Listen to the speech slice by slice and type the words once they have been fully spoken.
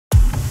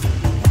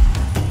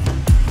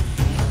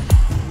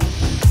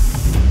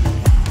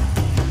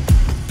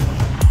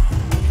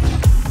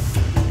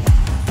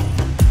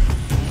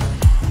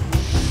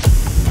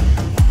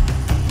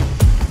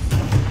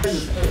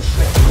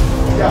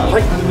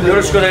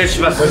ろしくお願いし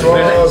ます。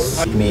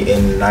Me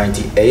in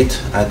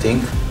 '98, I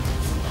think.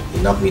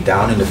 He knocked me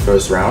down in the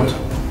first round,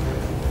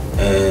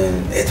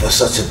 and it was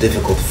such a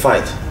difficult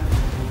fight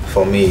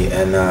for me,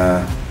 and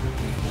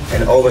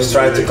always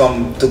tried to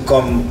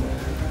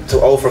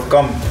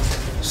overcome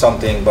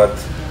something, but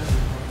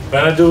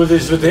when I do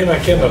this with him, I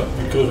cannot,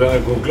 because when I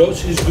go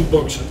close, he's a good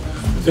boxer.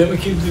 With him, I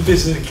keep the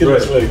distance and kill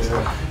his legs.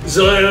 It's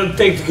a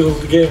tactical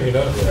game, you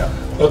know. Yeah.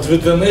 But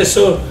with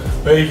Ernesto,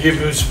 when you give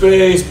him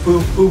space,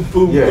 boom, boom,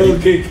 boom, goal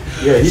kick.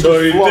 Yeah,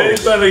 so he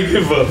takes and I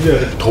give up.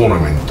 トーナ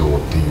メントっ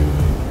ていう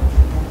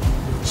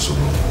その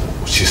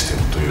シス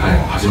テムというの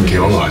は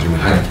K-1が始め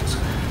たんです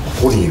けど、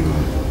ここにいる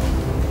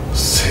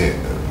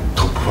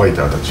トップファイ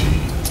ターたち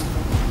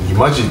に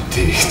混じっ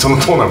てその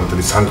トーナメント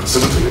に参加す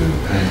るという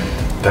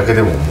だけ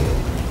でももう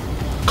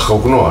過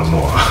酷のある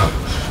のは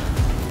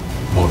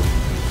もう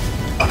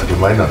当たり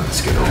前なんで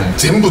すけど、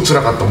全部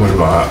辛かった思い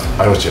が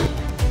ありましたよ。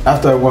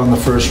After I won the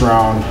first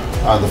round,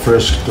 the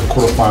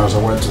quarterfinals,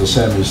 I went to the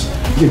semis.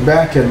 You get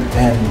back and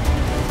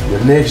your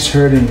legs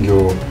hurting,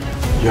 your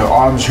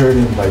arms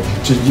hurting, like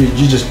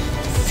you just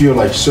feel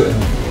like certain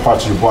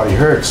parts of your body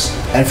hurts.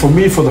 And for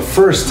me, for the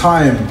first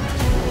time,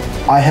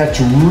 I had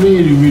to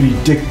really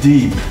dig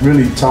deep,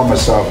 really tell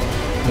myself,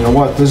 you know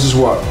what, this is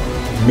what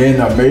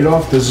men are made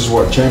of, this is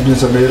what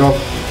champions are made of,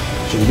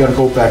 so you gotta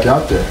go back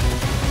out there.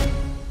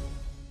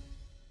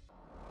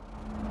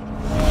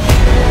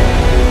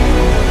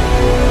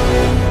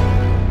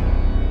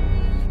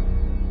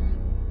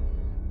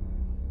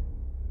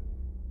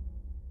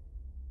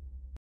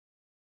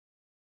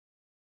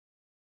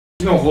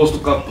 のホースト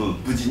カップ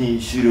無事に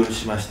終了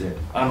しまして、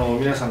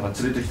皆さんが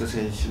連れてきた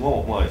選手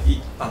も、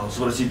素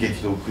晴らしい激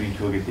闘を繰り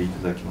広げてい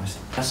ただきまし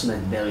た。That's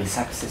been very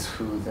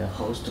successful. The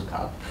host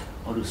cup,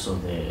 also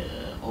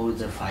all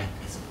the fight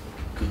is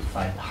good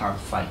fight, hard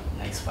fight,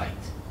 nice fight,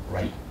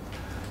 right?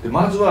 で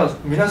まずは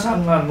皆さ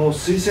んが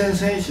推薦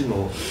選手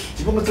の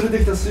自分が連れ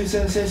てきた推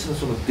薦選手の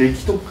その出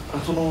来と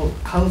その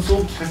感想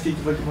を聞かせてい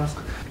ただけます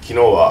か。昨日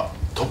は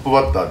トップ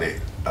バッター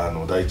で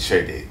第一試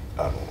合で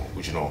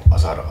うちの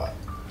朝原が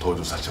登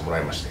場させても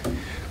らいまして、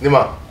で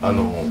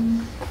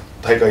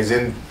大会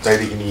全体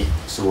的に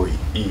すごい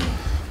いい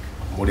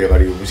盛り上が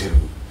りを見せる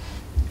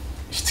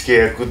火付け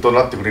役と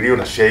なってくれるよう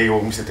な試合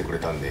を見せてくれ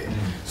たんで、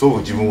すごく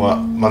自分は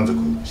満足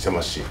して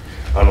ますし、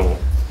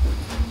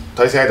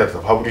対戦相手だ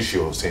ったファブリシ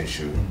オ選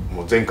手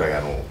も前回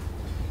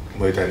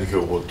ムエタイの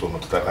強豪との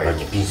戦いを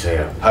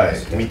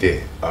見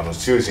て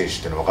強い選手っ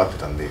ていうのは分かって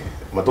たんで、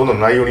どんな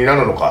内容にな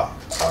るのか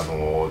ち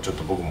ょっ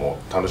と僕も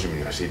楽しみ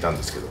にはしていたん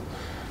ですけど、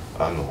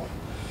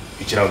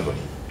1ラウンドに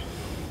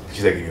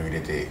膝切りを入れ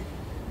て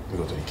見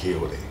事に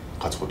KO で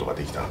勝つことが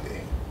できたので、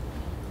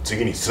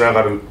次につな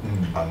がる、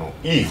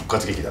いい復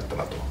活劇だった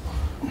なと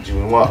自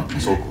分は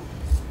すごく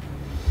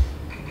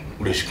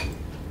嬉しく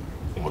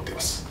思ってい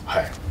ます。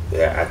はい。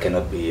Yeah, I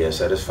cannot be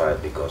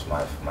satisfied because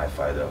my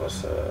fighter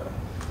was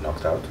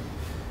knocked out,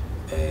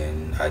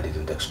 and I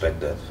didn't expect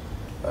that.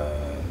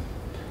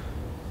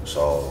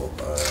 So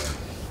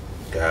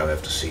yeah, I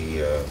have to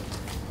see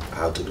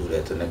how to do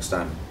that the next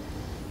time.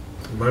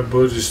 My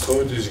boy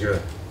destroyed this guy.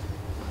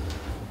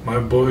 My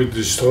boy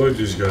destroyed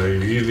this guy.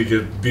 He really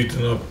get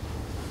beaten up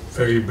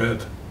very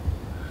bad.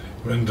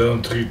 Went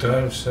down 3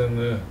 times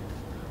and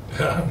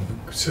yeah,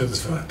 I'm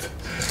satisfied.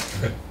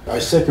 I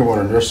second what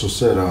Ernesto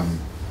said.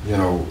 You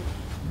know,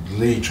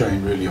 Lee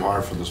trained really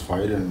hard for this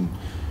fight, and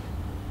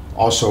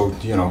also,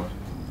 you know,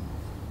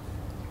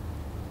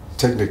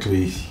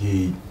 technically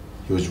he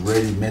was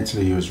ready,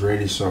 mentally he was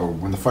ready. So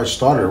when the fight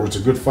started, it was a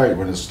good fight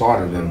when it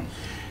started, and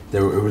it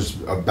was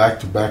a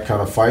back-to-back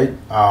kind of fight.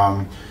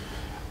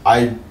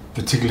 I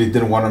particularly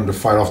didn't want him to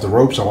fight off the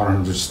ropes. I wanted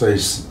him to stay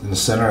in the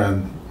center,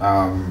 and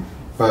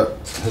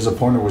but his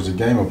opponent was a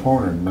game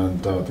opponent,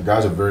 and the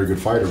guy's a very good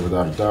fighter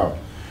without a doubt.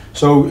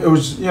 So it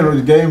was, you know,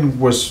 the game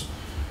was,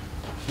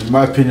 in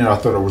my opinion, I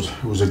thought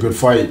it was a good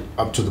fight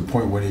up to the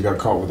point when he got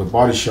caught with a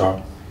body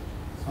shot.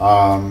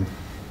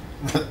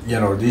 You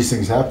know, these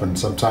things happen.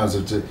 Sometimes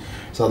it's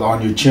either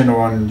on your chin or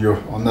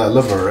on that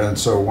liver, and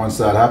so once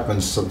that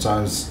happens,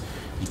 sometimes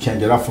you can't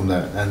get up from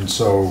that. And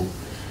so,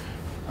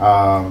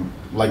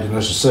 like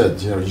Ernesto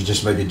said, you know, you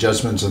just make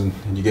adjustments and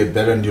you get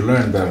better and you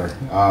learn better.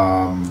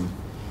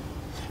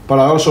 But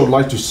I also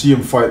like to see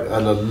him fight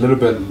at a little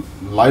bit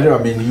lighter.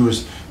 I mean,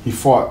 he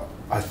fought,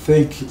 I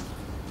think,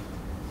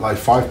 like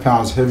 5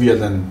 pounds heavier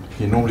than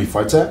he normally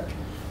fights at.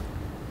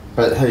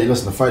 But hey,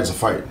 listen, the fight's a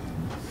fight.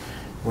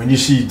 When you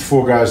see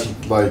 4 guys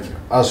like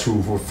us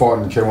who fought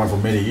in K-1 for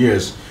many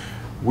years,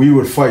 we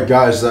would fight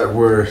guys that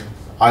were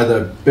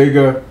either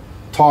bigger,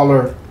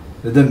 taller,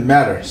 it didn't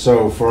matter.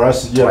 So for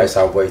us, yeah, twice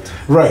our weight.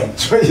 Right,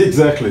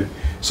 exactly.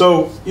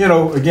 So, you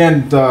know,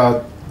 again,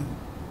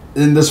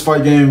 in this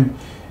fight game,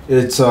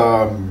 it's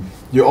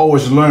you're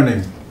always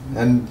learning,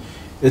 and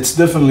it's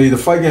definitely, the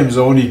fight game is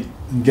the only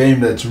game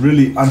that's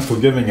really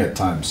unforgiving at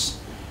times,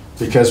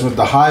 because with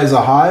the highs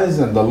are highs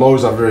and the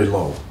lows are very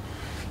low.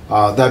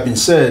 That being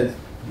said,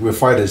 we're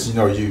fighters, you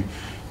know, you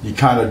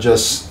kind of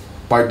just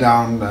bite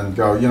down and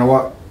go, you know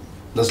what,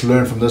 let's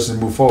learn from this and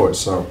move forward.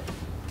 So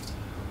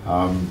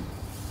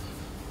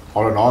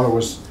all in all,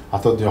 I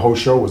thought the whole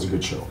show was a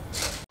good show.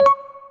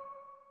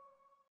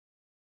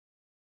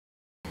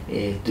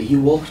 You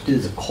walk to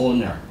the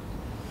corner,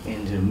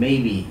 and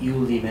maybe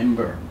you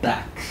remember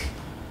back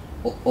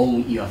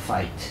on your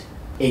fight.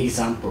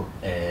 Example,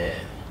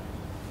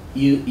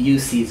 you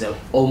see the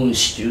own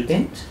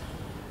student,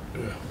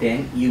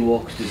 then you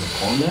walk to the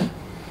corner,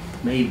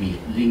 maybe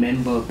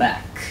remember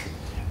back.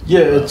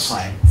 Yeah,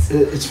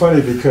 it's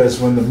funny because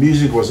when the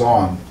music was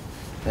on,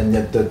 and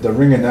yet the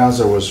ring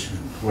announcer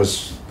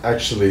was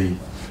actually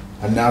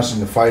announcing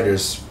the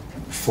fighters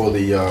for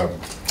the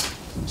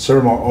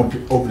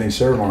opening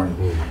ceremony.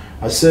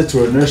 I said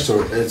to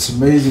Ernesto, it's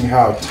amazing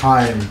how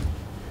time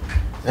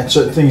and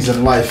certain things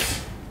in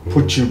life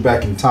put you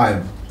back in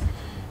time,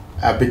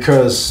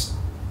 because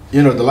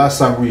you know the last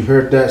time we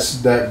heard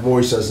that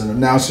voice as an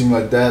announcing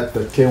like that,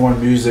 the K-1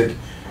 music,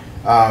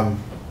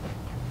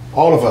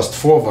 all of us,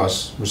 4 of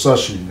us,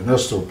 Musashi,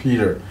 Ernesto,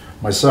 Peter,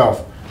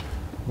 myself,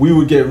 we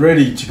would get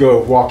ready to go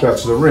walk out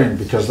to the ring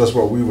because that's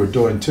what we were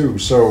doing too.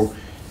 So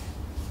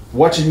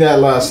watching that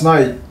last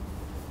night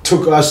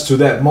took us to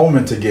that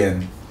moment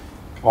again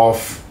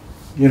of,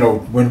 you know,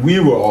 when we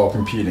were all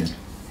competing.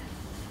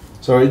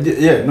 So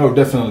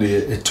definitely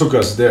it took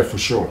us there for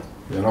sure,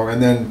 you know.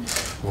 And then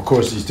of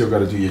course you still got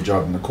to do your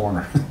job in the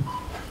corner.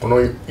 こ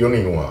の4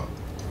人は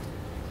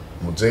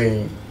もう全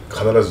員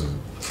必ず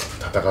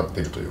戦っ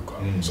ているというか、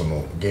そ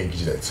の現役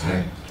時代です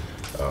ね。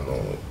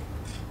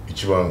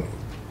一番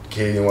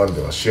K-1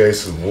 では試合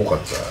数も多かっ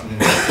た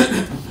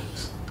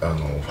フ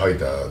ァイ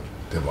ター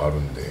でもある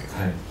んで、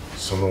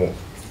その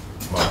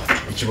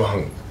一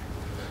番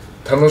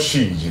楽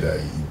しい時代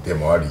で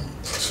もあり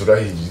辛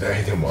い時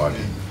代でもあり、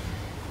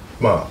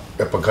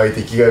やっぱ外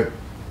敵が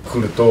来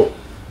ると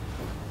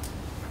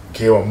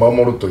K-1 を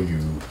守るとい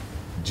う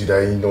時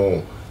代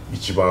の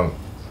一番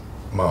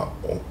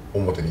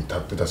表に立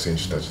ってた選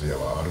手たちで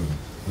はあ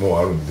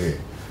るんで、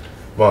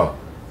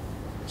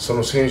そ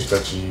の選手た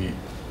ち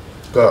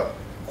が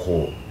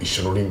こう一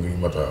緒のリングに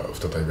また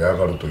再び上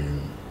がるとい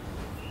う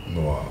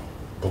のは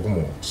僕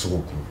もすご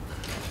く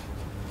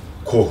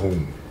興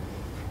奮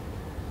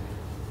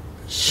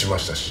しま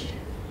したし、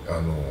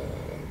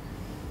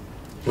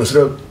そ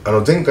れは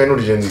前回の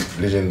レジ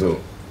ェンドフ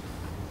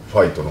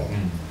ァイトの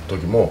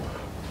時も、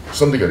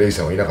その時はレイ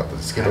さんはいなかった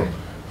ですけど、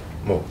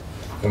もう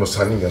この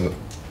3人が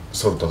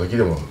揃った時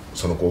でも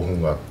その興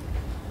奮が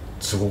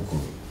すごく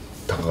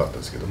高かった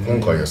ですけど、今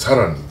回はさ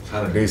らに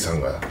レイさん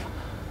が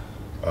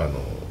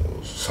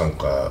参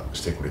加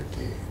してくれて、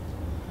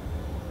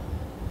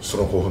そ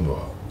の興奮度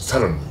はさ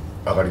らに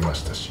上がりま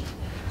したし、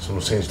その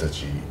選手た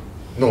ち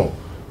の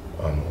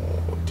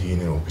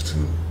DNA を受け継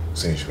ぐ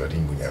選手がリ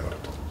ングに上がる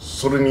と、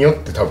それによっ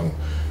て多分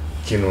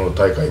昨日の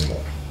大会も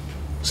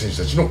選手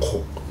たちの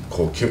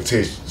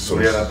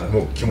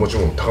気持ち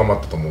も高ま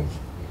ったと思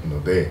う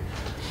ので、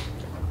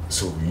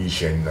すごくいい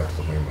試合になった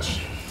と思います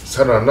し、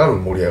さらなる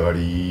盛り上が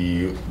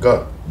り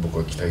が僕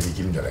は期待で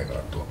きるんじゃないかな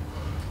と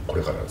こ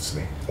れからです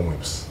ね思い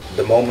ます。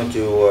The moment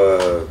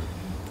you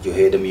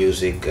hear the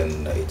music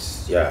and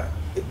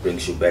it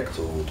brings you back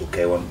to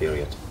K-1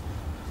 period,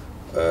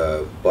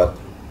 but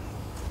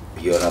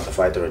you're not a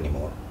fighter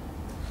anymore,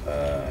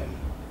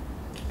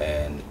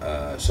 and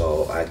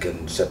so I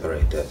can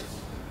separate that.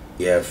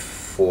 Yeah,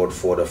 for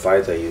the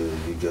fighter, you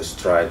just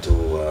try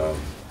to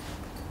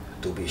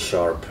be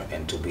sharp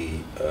and to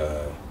be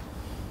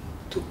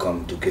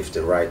to give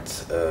the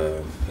right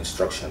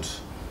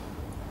instructions,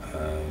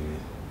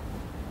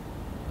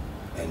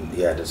 and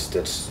that's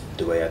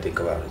the way I think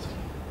about it.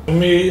 For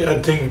me,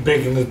 I think back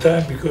in the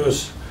time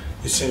because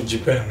it's in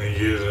Japan and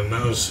you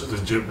announce the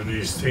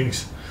Japanese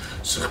things,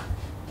 so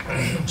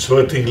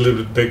I think a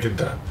little bit back in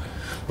time.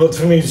 But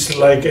for me, it's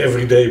like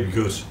every day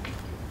because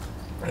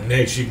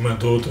next week my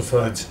daughter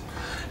fights.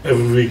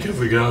 Every week,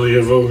 every gala,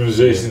 every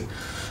organization.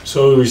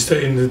 So we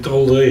stay in it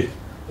all day,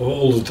 or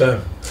all the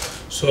time.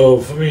 So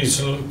for me,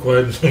 it's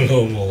quite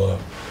normal.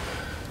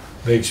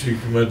 Next week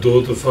my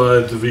daughter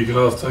fight. The week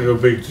after I go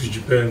back to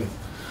Japan.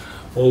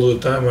 All the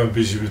time I'm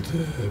busy with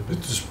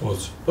the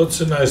sports. But it's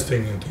a nice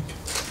thing, I think.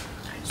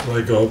 It's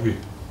like a hobby.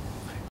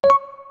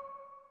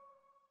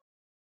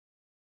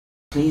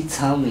 Please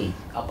tell me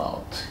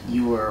about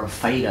your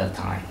fighter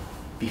time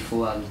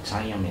before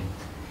retirement.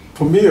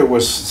 For me, it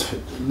was,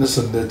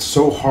 listen, it's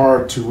so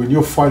hard to, when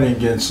you're fighting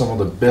against some of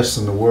the best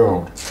in the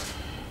world,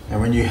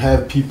 and when you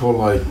have people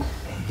like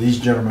these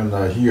gentlemen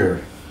that are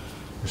here,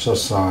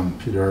 Musashi-san,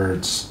 Peter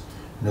Ertz,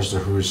 Mr.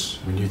 Hoos,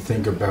 when you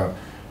think about,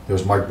 there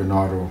was Mike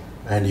Bernardo,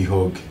 Andy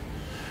Hogue,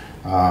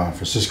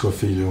 Francisco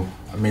Filho.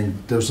 I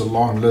mean, there's a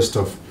long list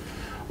of,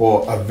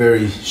 or a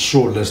very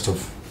short list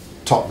of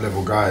top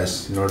level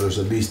guys. You know, there's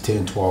at least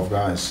 10, 12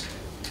 guys.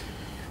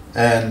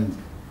 And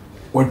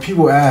when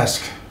people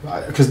ask,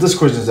 because this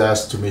question is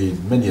asked to me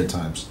many a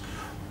times,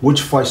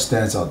 which fight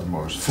stands out the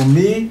most? For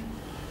me,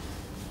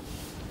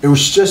 it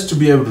was just to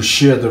be able to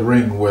share the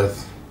ring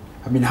with,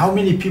 I mean, how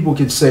many people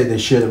can say they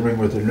share the ring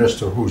with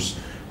Ernesto Hoos,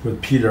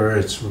 with Peter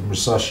Ertz, with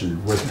Musashi,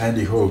 with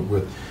Andy Hogue,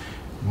 with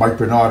Mike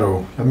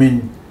Bernardo? I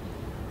mean,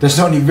 there's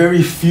only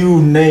very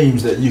few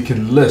names that you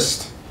can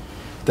list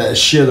that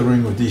share the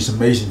ring with these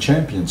amazing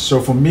champions.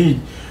 So for me,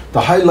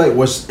 the highlight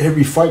was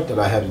every fight that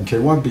I had in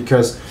K1,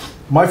 because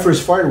my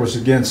first fight was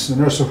against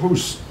Nurse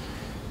Hoos.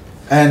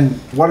 And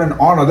what an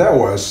honor that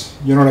was,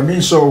 you know what I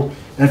mean? So,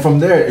 and from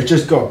there, it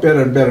just got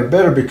better and better and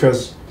better,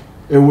 because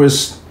it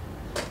was,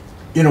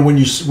 you know, when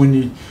you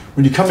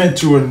come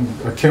into a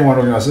K1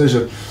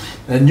 organization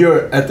and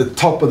you're at the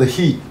top of the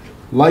heat,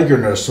 like your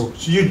nurse, so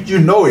you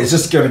know it's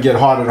just gonna get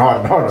harder and harder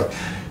and harder.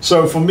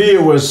 So for me,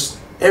 it was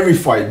every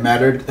fight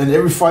mattered, and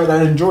every fight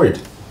I enjoyed,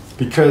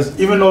 because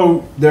even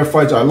though there are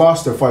fights I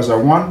lost, there are fights I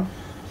won,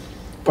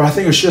 but I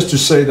think it's just to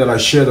say that I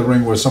share the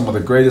ring with some of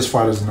the greatest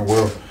fighters in the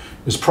world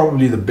is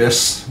probably the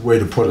best way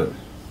to put it.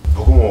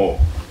 僕も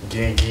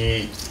現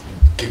役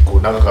結構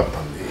長かった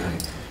んで、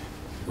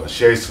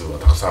試合数は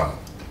たくさん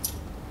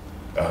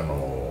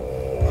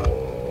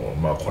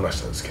まあこなし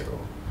たんですけど、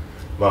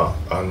ま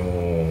あ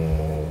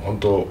本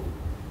当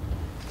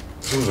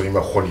それこそ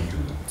今ここにいる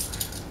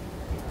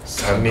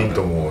3人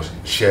とも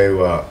試合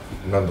は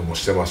何度も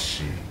してます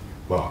し、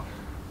まあ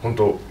本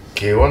当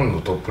K1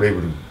 のトップレ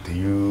ベルって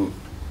いう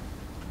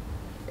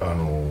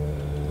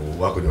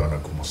枠ではな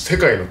く、もう世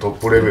界のトッ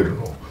プレベル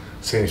の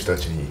選手た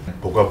ちに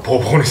僕はボ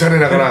ーボーにされ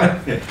ながら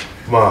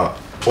まあ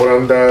オラ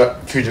ンダ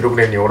96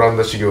年にオラン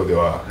ダ修行で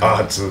は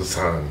アーツ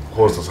さん、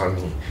ホーストさん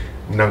に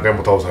何回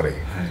も倒され、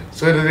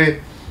それ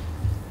で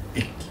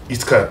い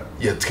つか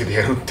やっつけて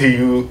やるって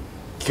いう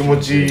気持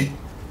ち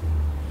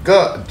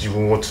が自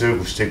分を強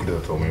くしてくれ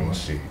たと思いま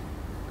すし、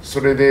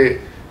それで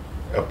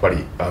やっぱ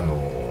り頑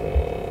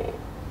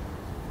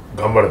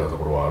張れたと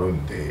ころはある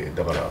んで、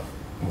だから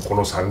もうこ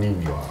の3人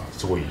には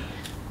すごい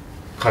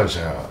感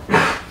謝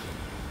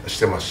し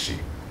てますし、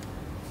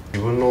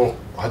自分の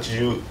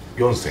84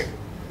戦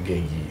現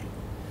役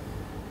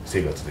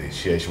生活で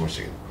試合しまし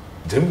たけど、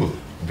全部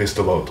ベス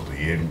トバウトと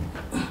言える、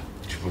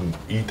自分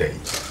言いたい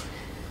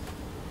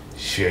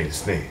試合で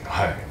すね。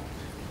はい。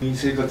入院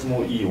生活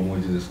もいい思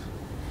い出ですか？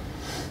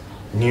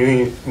入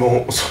院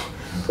も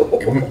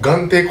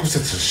眼底骨折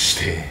し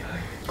て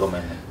ごめ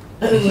んね。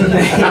名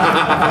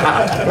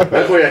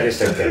古屋でし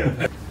たっけ？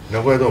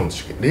名古屋ドームで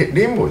したっけ？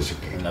レインボーでし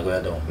たっけ？名古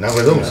屋ドーム。名古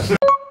屋ドームです。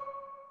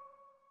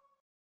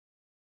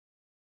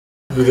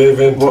They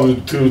went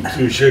to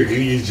Czech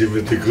Egypt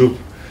with the group,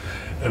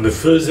 and the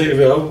first day we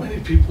had how many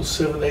people?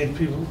 7, 8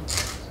 people.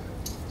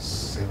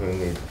 7,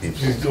 8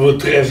 people.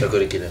 They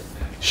were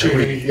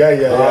training.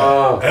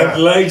 Yeah.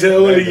 And like that,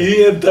 only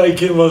he and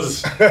Taikin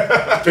was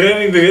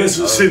training, the rest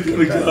was sitting in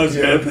the class.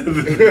 Yeah. They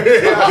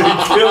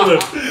killed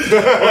it.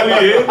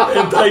 Only him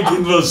and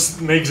Taikin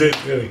was next day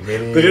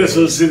training. The rest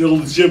was sitting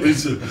on the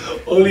championship.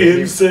 Only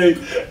him stayed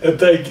and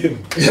Taikin.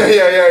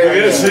 Yeah. The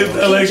rest sit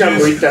like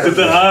this, with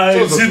the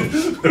eyes.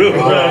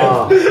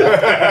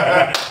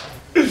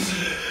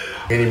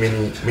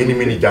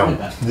 Many down.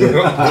 Tom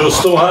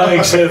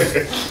Haring said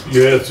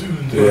you had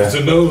to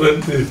know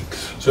when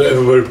so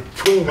everybody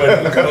pull my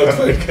look out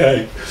my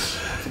guy.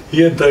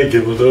 He and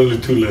Taikin, but only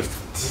 2 left.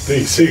 I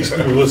think 6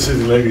 people were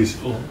sitting like this.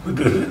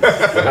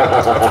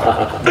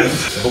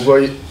 僕は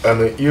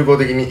友好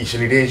的に一緒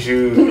に練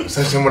習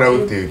させてもら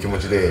うっていう気持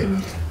ちで、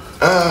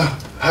は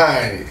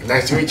い、ナ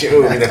イスミーチュ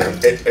ーみたいな、エ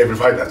ブリ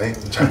ファイターね、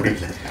チャンプリー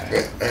キ、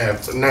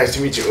ナイ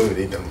スミーチューって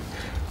言っ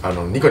た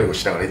の、ニコニコ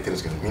しながら言ってるん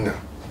ですけど、みんな。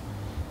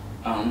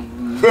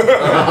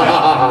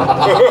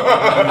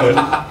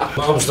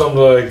Amsterdam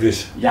like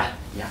this. Yeah.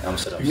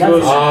 Amsterdam.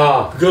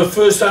 Because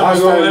first time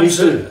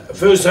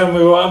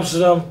we were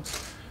Amsterdam,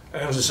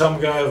 and some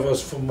guy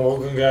was from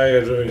Moroccan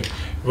guy,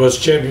 was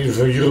champion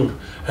from Europe.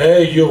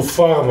 Hey, you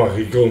farmer,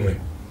 he called me.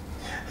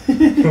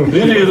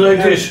 Really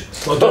like this.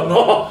 But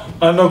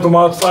I knock him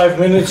out 5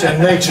 minutes,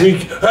 and next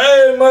week,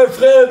 hey, my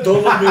friend,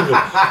 100 people.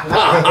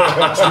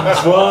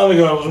 Zwaar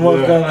guy was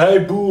Moroccan. Hey,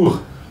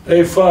 boer.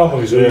 Hey,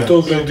 farmer. So he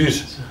talked like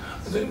this.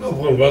 I said, no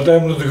problem, but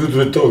I'm not good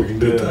with talking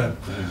that time.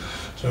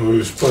 So we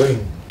were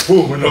sparring.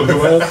 Boom, we knock him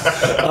out.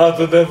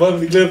 After that one,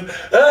 we left.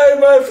 Hey,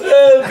 my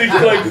friend! Things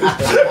like this.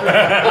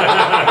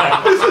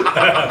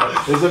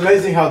 It's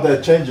amazing how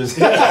that changes.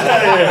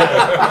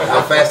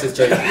 How fast it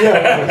changes.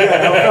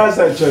 Yeah, how fast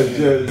that changes.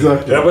 Yeah,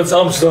 exactly. Yeah, but it's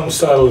Amsterdam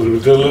style a little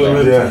bit.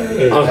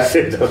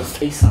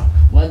 Lisa,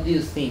 what do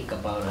you think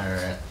about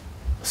our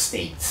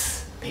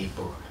states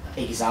people?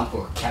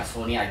 Example,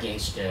 California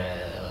against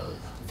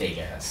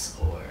Vegas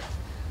or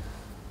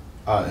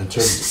In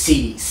terms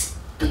cities.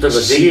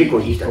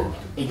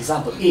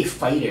 Example, a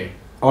fighter.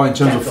 Oh, in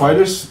terms of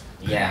fighters?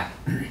 Yeah,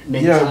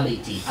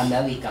 mentality,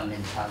 American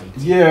mentality.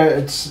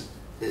 Yeah, this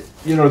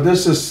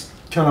is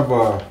kind of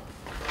a,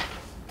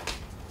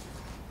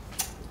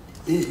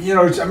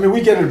 I mean,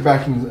 we get it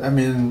back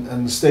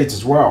in the States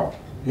as well.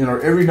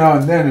 Every now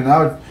and then in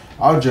our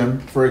gym,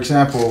 for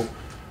example,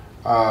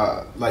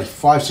 like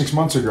 5-6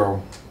 months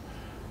ago,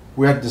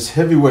 we had this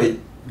heavyweight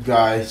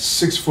guy,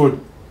 6'8",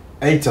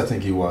 I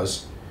think he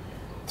was,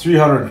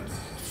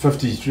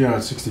 350,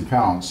 360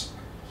 pounds.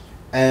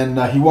 And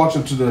he walks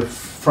up to the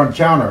front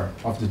counter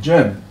of the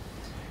gym,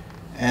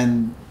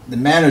 and the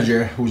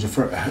manager, who's a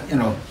friend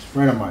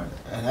of mine,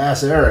 and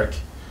asked Eric,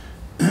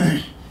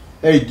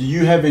 "Hey, do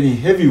you have any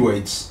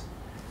heavyweights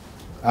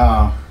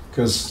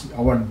because I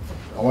want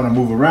to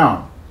move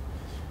around.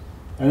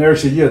 And Eric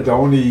said, yeah, the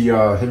only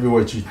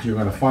heavyweight you're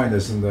going to find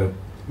is in the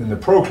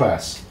pro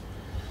class.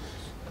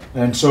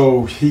 And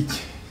so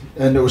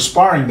and it was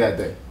sparring that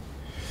day.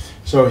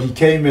 So he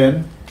came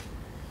in,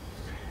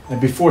 and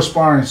before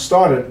sparring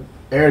started,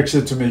 Eric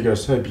said to me, he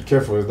goes, hey, be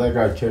careful, that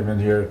guy came in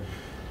here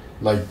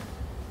like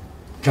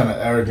kind of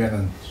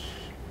arrogant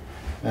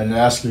and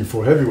asking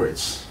for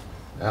heavyweights.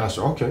 And I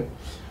said, okay.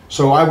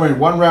 So I went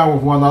one round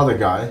with one other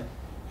guy,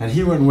 and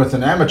he went with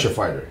an amateur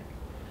fighter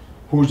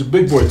who was a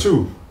big boy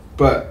too.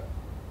 But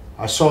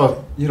I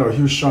saw, he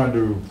was trying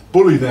to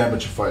bully the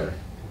amateur fighter.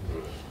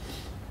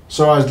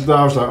 So I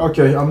was like,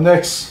 okay, I'm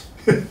next.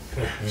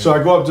 So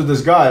I go up to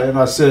this guy and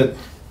I said,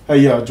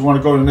 hey, do you want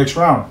to go to the next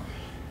round?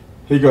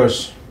 He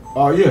goes,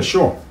 oh yeah,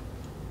 sure.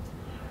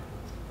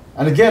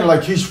 And again,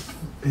 like he's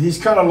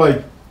kind of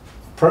like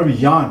probably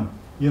Jan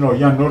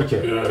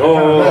Nordike. Yeah.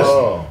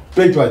 Oh.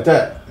 Big like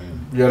that,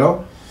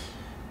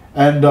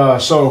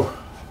 And so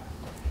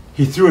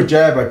he threw a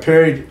jab, I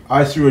parried,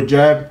 I threw a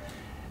jab,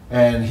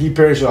 and he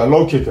parried, so I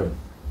low kick him.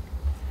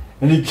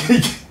 And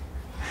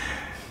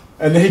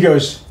and then he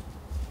goes,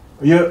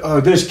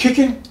 there's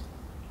kicking?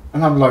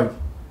 And I'm like,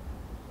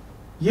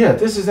 yeah,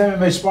 this is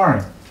MMA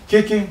sparring.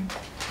 Kicking,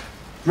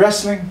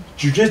 wrestling,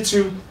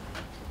 jiu-jitsu,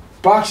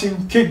 boxing,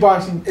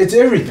 kickboxing, it's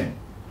everything.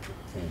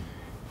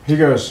 He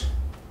goes,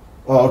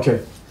 oh, okay.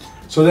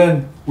 So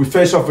then we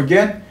face off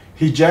again.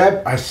 He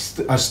jabbed, I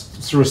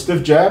threw a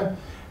stiff jab,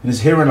 and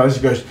his hair went out. He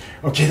goes,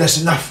 okay,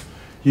 that's enough.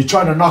 You're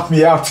trying to knock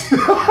me out.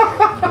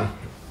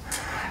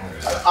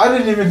 I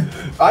didn't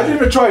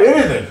even try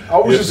anything. I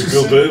was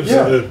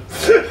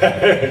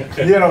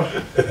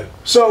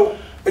So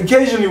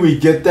occasionally we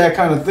get that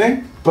kind of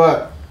thing,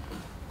 but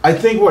I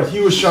think what he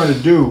was trying to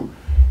do,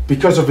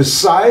 because of his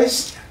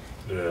size,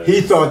 he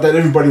thought that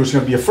everybody was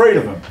going to be afraid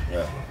of him.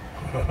 Yeah.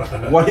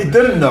 What he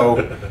didn't know,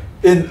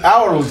 in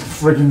our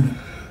freaking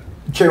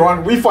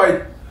K-1, we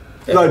fight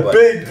like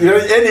big,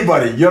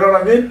 anybody, you know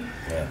what I mean?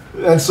 Yeah.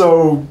 And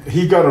so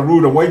he got a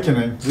rude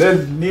awakening.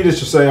 Then, needless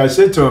to say, I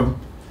said to him,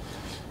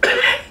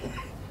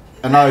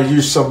 and I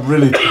used some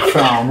really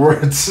profound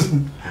words.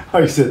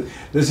 I said,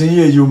 listen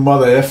here, you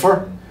mother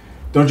effer.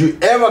 Don't you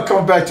ever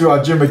come back to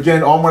our gym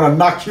again, or I'm gonna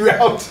knock you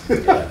out.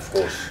 Yeah, of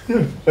course.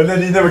 And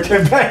then he never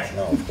came back.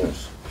 No, of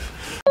course.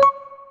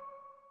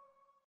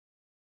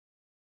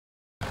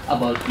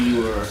 About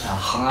your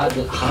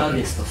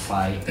hardest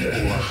fight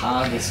or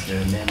hardest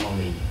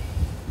memory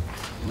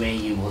when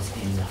you was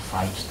in the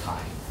fight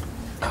time?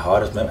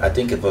 Hardest memory, I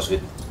think it was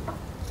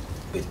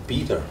with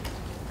Peter.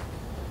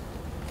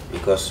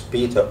 Because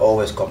Peter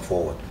always come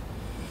forward.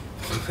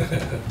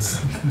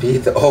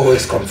 Peter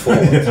always come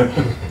forward.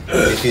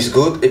 If he's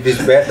good, if he's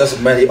bad,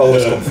 doesn't matter, he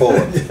always come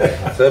forward.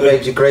 So it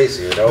makes you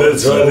crazy,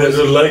 That's why they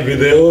don't like me,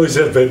 they always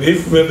have an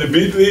if when they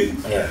beat me,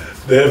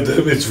 they have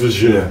damage for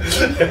sure.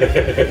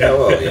 Yeah,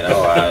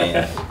 well, I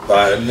mean,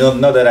 but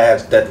not that I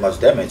had that much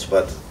damage,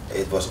 but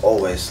it was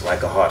always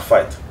like a hard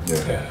fight.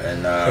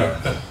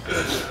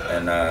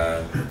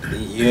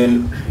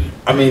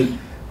 I mean,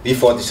 we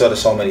fought each other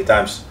so many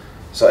times.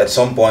 So at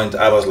some point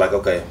I was like,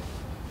 okay,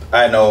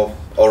 I know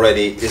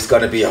already it's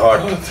gonna be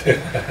hard,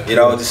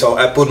 So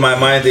I put my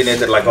mind in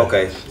it and like,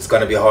 okay, it's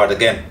gonna be hard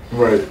again,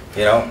 right?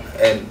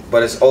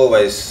 But it's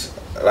always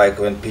like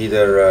when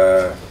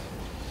Peter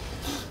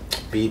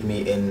beat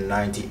me in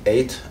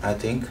 '98, I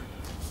think.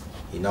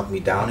 He knocked me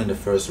down in the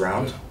first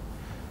round,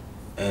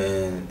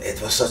 and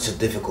it was such a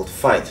difficult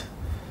fight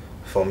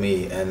for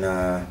me, and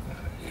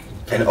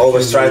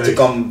always tried to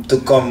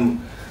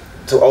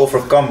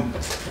overcome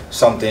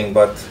something,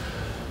 but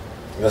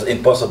it was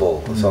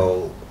impossible.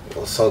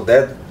 So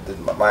that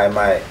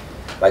my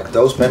like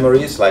those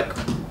memories, like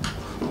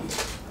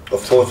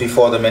of course we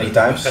fought them many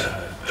times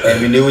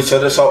and we knew each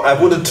other, so I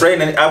wouldn't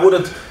train and I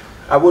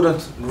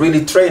wouldn't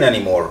really train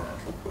anymore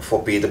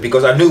for Peter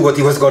because I knew what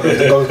he was going to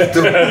go to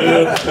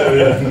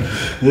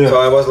do. So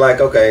I was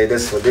like, okay,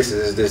 this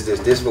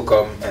will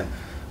come,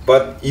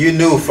 but you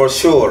knew for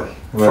sure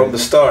from the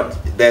start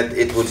that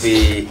it would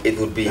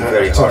be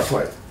very hard.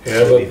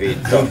 Yeah, but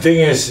the thing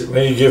is,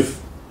 when you give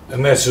a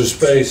natural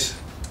space,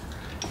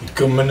 the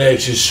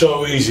combination is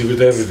so easy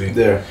with everything.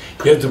 There.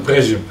 You have to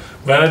press him.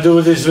 When I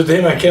do this with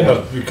him, I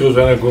cannot, because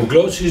when I go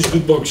close, he's a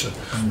good boxer.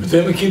 With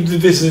him, I keep the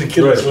distance and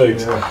kill his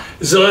legs.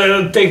 It's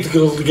a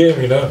tactical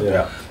game,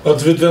 Yeah.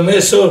 But with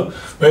Ernesto,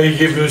 when you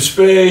give him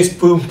space,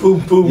 boom, boom,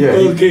 boom,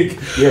 kick.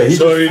 Yeah, he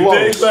so he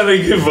takes when I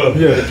give up.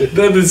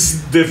 That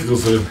is difficult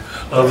for him.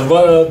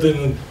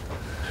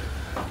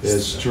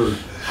 It's true.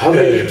 How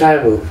many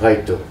times we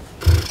fight though?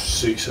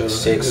 Six.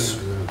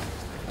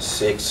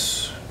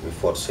 We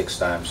fought 6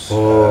 times.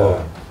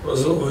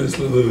 Was always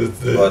a little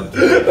bit. But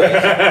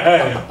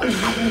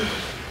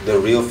the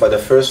real fight,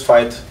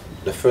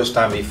 the first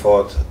time we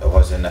fought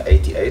was in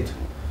 '88,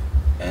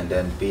 and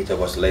then Peter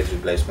was late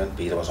replacement.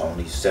 Peter was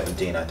only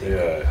 17, I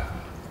think.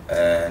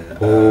 And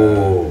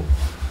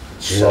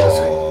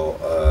so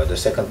the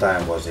second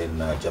time was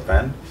in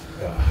Japan,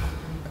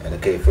 and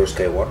the first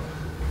K-1.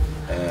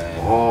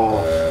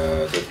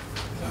 And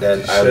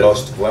then I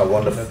lost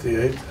one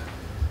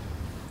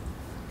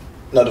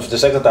No, the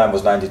second time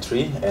was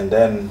 93, and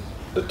then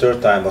the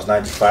third time was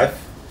 95.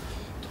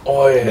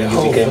 Oh yeah,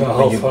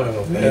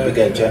 When you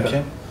became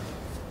champion.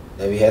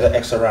 Then we had an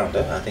extra round,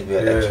 I think we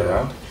had an extra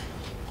round.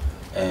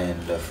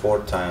 And the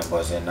fourth time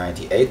was in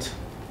 98,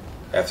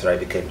 after I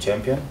became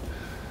champion.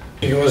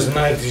 It was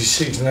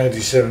 96,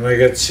 97, I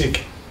got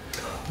sick.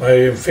 My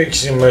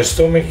infection in my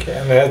stomach,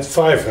 and I had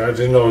fever. I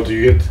didn't know,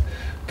 you get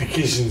the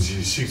kissing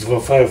disease,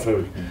 5.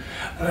 And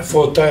I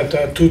fought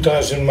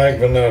 2000 Mike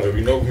Bernardo,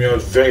 he knocked me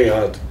out very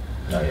hard.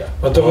 Oh, yeah.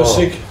 But I was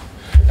sick.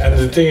 And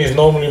the thing is,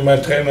 normally my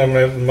trainer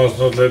must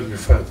not let me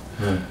fight.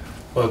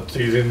 But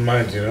he didn't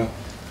mind, you know.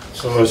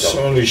 So I was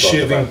only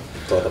shitting.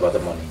 Thought about the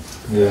money.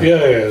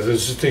 Yeah,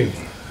 that's the thing.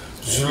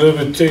 It's a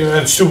little bit thing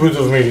and stupid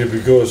of me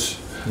because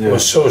I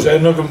was so. I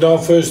knocked him down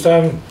first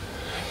time,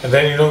 and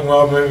then he knocked me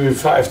out maybe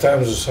 5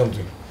 times or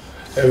something.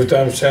 Every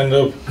time stand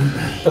up,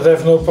 but I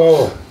have no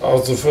power.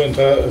 After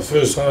the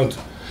first round,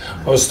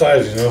 I was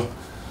tired, you know.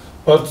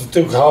 But it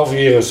took half a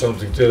year or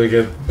something till I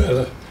get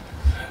better.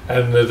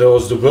 And that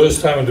was the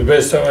worst time, and the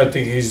best time I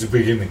think is the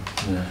beginning.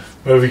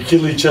 Where we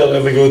kill each other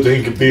and we go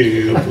drink a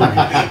beer.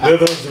 That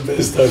was the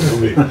best time for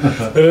me.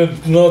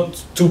 But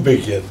not too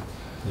big yet.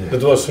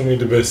 That was for me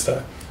the best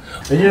time.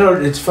 And you know,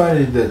 it's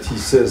funny that he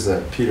says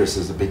that, Peter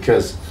says that,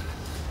 because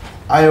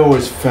I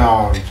always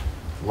found,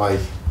 like,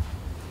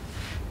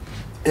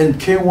 in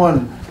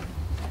K-1,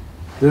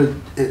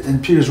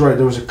 and Peter's right,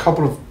 there was a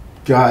couple of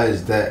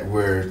guys that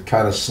were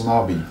kind of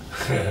snobby.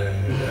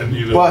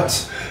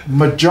 But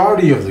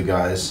majority of the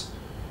guys,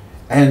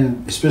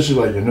 and especially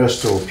like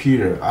Ernesto or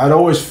Peter, I'd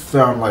always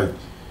found like,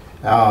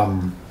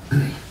 and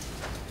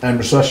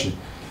Musashi,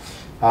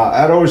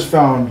 I'd always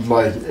found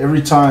like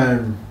every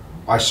time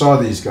I saw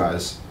these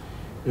guys,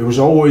 it was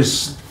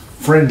always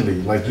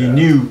friendly, like you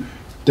knew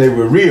they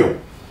were real.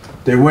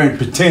 They weren't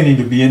pretending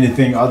to be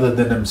anything other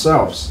than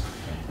themselves.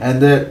 And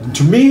that,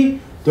 to me,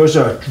 those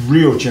are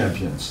real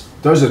champions.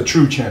 Those are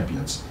true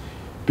champions.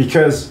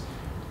 Because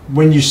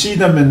when you see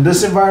them in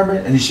this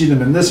environment, and you see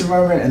them in this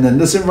environment, and then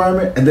this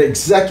environment, and they're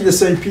exactly the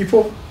same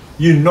people,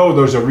 you know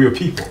those are real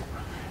people.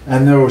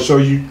 And so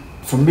you,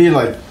 for me,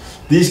 like,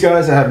 these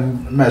guys, I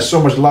have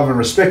so much love and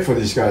respect for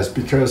these guys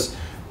because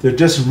they're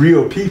just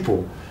real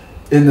people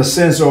in the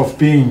sense of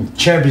being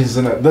champions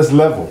at this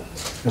level.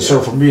 And so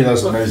for me,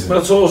 that's amazing. But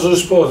it's also a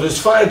sport. It's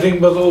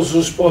fighting, but also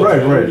a sport.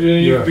 Right.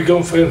 You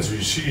become friends.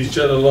 We see each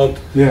other a lot.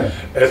 Yeah.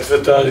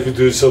 Advertise, we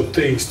do some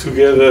things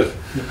together.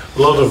 A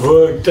lot of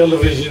work,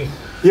 television.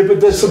 Yeah, but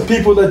there's some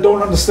people that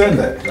don't understand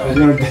that. No. You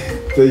know,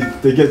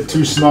 they get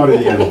too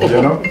snotty, and,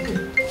 you know.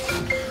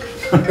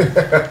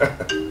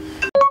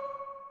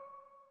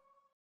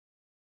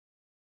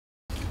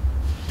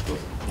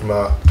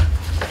 今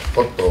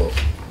ポッと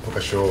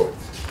昔を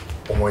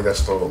思い出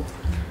すと、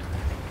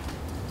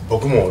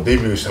僕もデ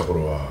ビューした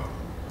頃は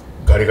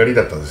ガリガリ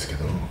だったんですけ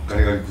ど、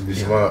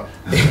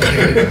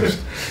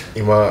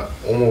今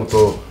思う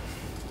と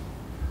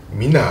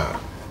みんな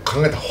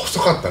考えたら細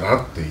かった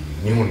なっていう、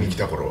日本に来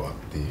た頃はっ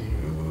ていう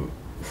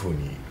ふう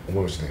に思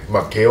いましたね。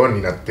まあ K1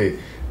 になって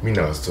みん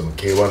なその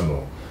K1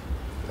 の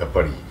やっ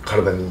ぱり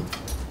体に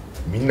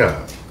みんな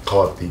変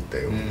わっていった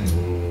よ。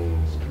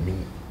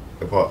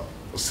やっぱ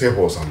聖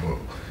宝さんも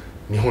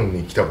日本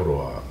に来た頃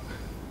は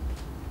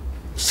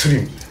ス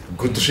リム、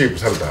グッドシェイプ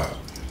された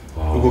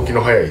動き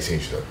の速い選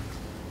手だっ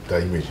た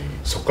イメージ。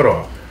そこからは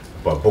やっ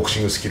ぱボクシ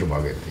ングスキルも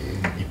上げて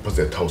一発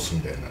で倒す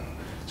みたいな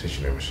選手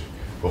になりまし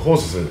た。ホー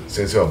スト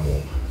先生はも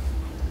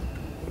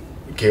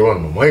う K1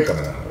 の前か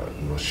ら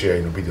の試合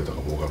のビデオと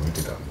か僕は見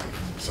てたんで、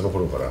その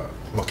頃から、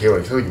まあ、K1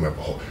 に来た時もやっ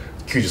ぱ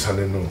93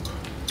年の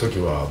時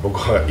は僕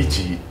は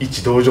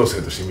一同情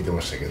生として見てま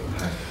したけど、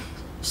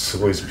す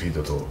ごいスピー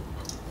ドと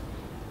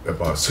やっ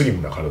ぱスリ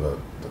ムな体だっ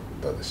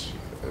たですし、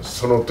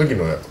その時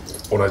の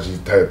同じ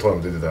トーナメ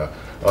ント出てた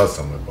アーツ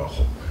さんもやっぱ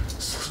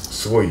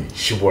すごい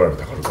絞られ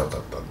た体だった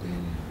んで、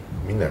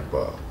みんなやっ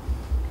ぱ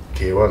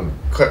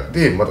K1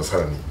 でまたさ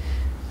らに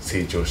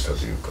成長した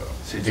というか、っ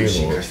て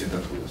いうのを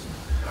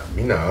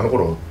みんなあの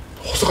頃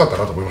細かった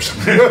なと思いまし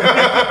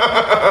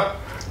た。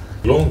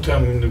Long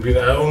time in the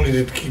beginning, I only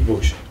did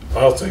kickboxing.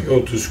 After I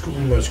go to school,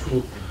 my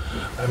school,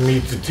 I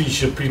meet the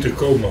teacher Peter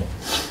Koopman.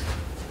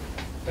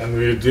 And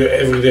we do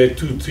every day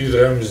 2-3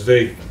 times a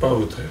day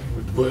power training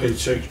with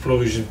weights,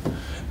 explosion,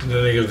 and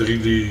then I get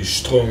really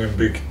strong and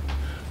big.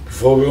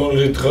 Before we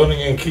only did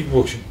running and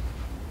kickboxing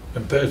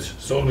and pads,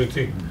 it's the only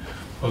thing.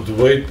 But the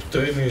weight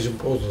training is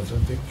important, I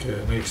think,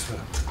 an extra.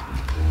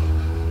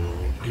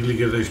 Really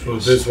get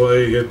exploded. That's why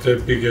I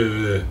get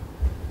bigger.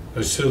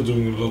 I'm still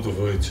doing a lot of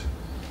weights.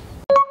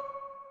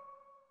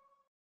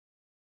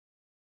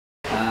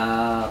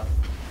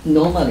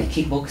 Normally,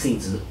 kickboxing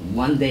is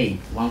 1 day,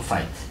 1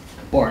 fight.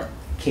 Or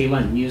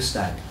K1 new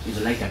style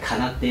is like a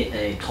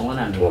karate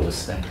tournament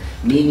style.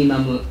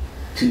 Minimum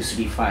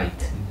 2-3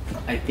 fight.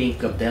 I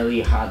think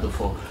very hard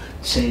for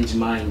change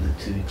mind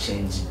to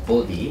change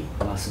body,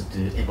 muscle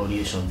to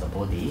evolution the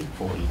body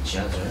for each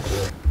other.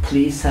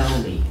 Please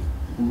tell me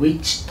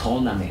which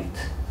tournament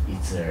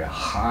is the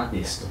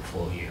hardest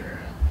for your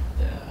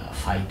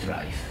fight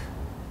life?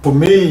 For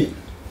me,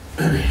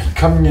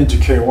 coming into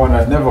K1,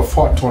 I never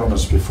fought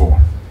tournaments before.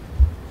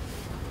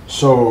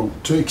 So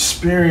to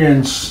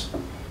experience,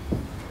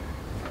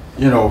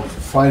 you know,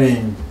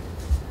 fighting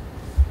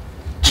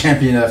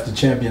champion after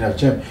champion after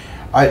champion,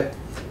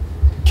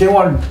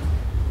 K1,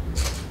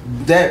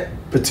 that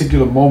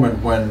particular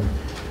moment when,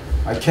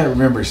 I can't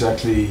remember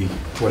exactly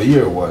what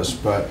year it was,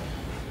 but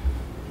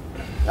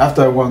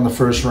after I won the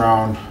first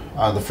round,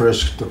 the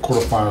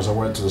quarterfinals, I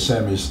went to the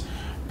semis.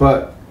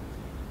 But,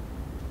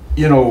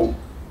 you know,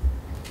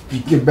 you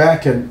get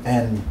back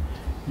and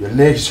your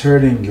legs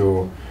hurting,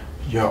 your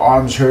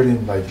arms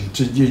hurting, like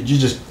you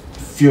just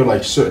feel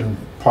like certain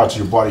parts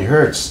of your body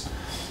hurts.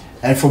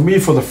 And for me,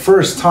 for the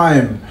first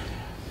time,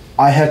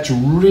 I had to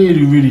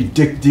really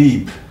dig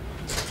deep,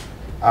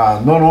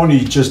 not only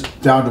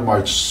just down to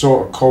my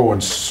core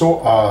and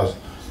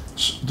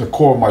the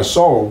core of my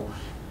soul,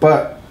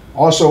 but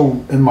also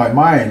in my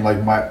mind.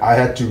 Like I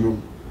had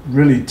to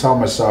really tell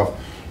myself,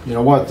 you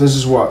know what, this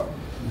is what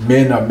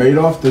men are made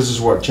of, this is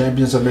what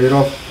champions are made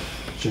of,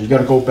 so you got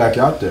to go back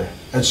out there.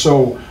 And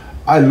so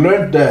I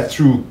learned that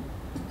through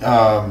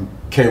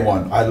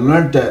K1. I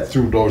learned that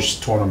through those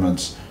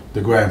tournaments,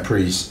 the Grand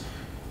Prix,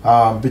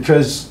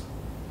 because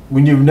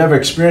when you've never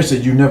experienced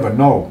it, you never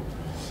know.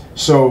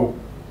 So,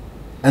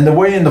 and the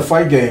way in the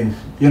fight game,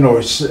 you know,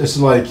 it's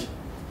like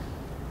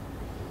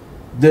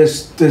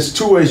there's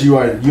two ways you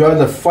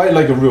either fight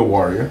like a real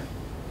warrior,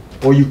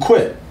 or you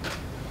quit.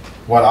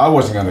 Well, I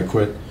wasn't gonna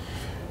quit.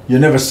 You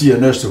never see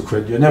Ernesto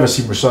quit. You never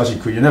see Musashi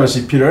quit. You never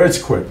see Peter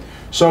quit.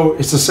 So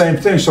it's the same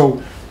thing.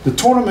 So the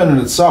tournament in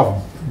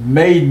itself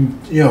made,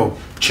 you know,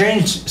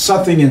 changed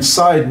something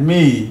inside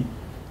me,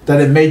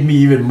 that it made me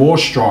even more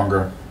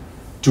stronger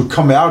to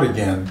come out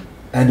again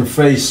and to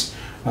face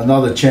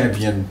another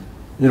champion.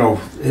 You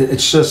know,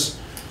 it's just,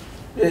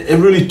 it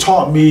really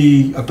taught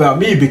me about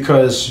me,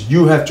 because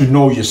you have to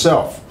know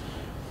yourself.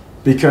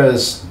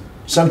 Because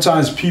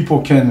sometimes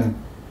people can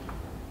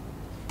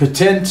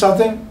pretend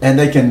something and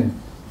they can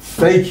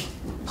fake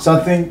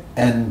something,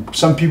 and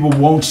some people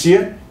won't see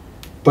it,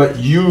 but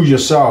you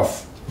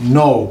yourself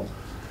know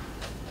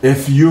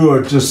if you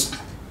are just,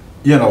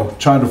 you know,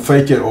 trying to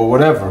fake it or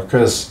whatever,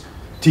 because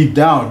deep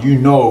down you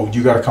know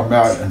you got to come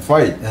out and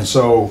fight. And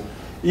so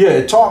yeah,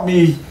 it taught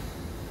me,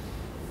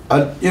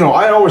 you know,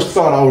 I always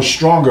thought I was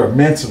stronger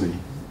mentally,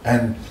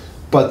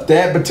 but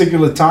that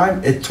particular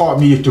time it taught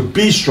me to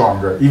be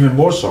stronger even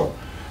more so,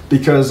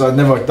 because I'd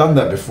never done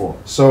that before.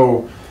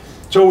 So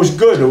it was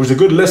good. It was a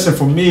good lesson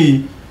for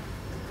me,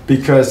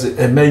 because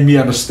it made me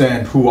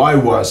understand who I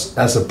was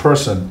as a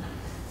person.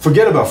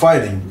 Forget about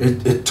fighting.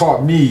 It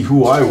taught me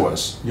who I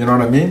was. You know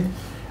what I mean?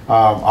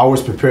 I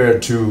was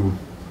prepared to,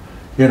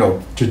 you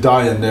know, to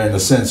die in there, in the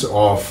sense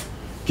of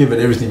give it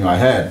everything I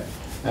had.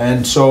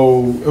 And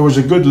so it was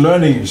a good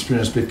learning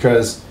experience,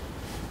 because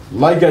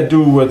like I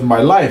do with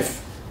my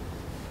life,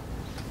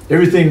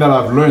 everything that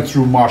I've learned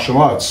through martial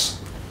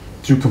arts,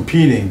 through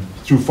competing,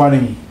 through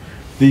fighting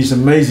these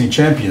amazing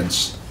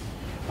champions,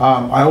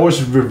 I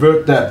always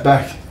revert that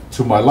back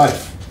to my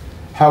life.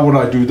 How would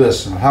I do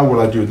this and how would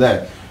I do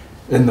that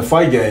in the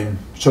fight game?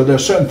 So there are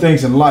certain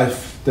things in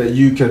life that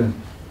you can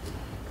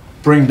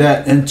bring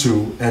that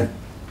into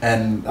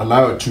and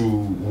allow it to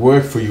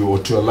work for you, or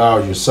to allow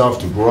yourself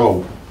to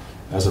grow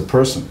as a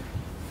person.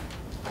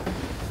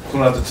 こ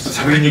の後ちょっ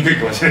と喋りにくい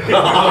かもしれない。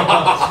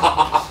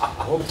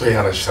本当にいい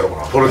話したの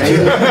かな。これ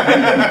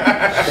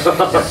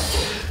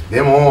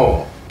で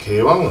も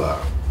K1 が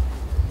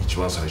一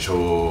番最初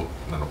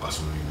なのか、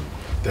そういう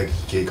打撃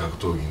系格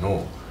闘技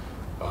の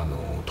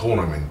トー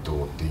ナメン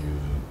トっていう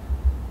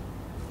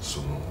そ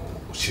の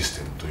シス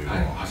テムというのを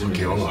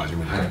K1 が始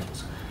めたんで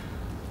すけ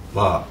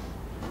ど、ま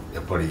あ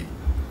やっぱり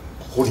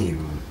ここにいる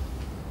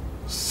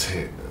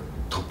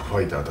トップフ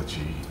ァイターたち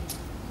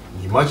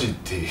に混じっ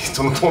て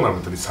そのトーナメ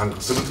ントに参加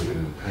するという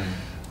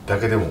だ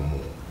けでももう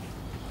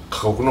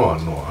過酷のあ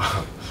るの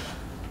は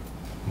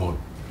もう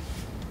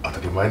当た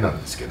り前な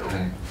んですけど、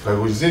外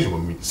国人選手も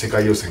世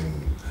界予選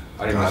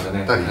があっ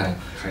たり、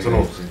そ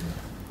の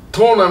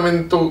トーナメ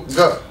ント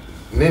が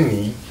年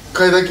に1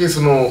回だけ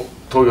その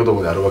東京ドー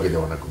ムであるわけで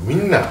はなく、み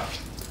んな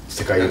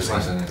世界予選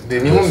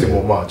で、日本で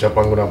もまあジャ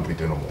パングランプリ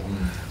というのも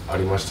あ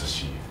りました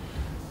し、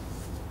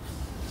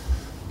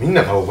みん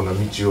な過酷な道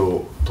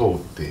を通っ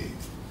て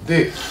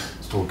で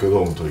東京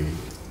ドームという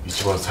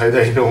一番最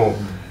大の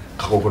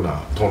過酷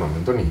なトーナ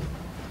メントに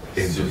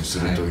エントリーす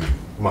るという、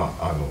ま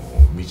あ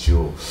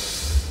道を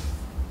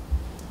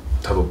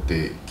たどっ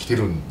てきて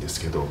るんです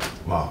けど、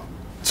まあ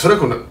それ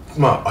は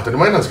まあ当たり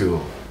前なんですけ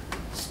ど、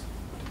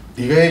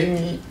意外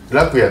に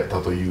楽やっ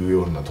たという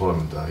ようなトーナ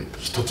メントは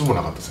一つも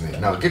なかったですね。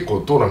なんか結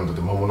構トーナメント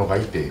で魔物が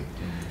いて、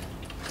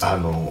ラ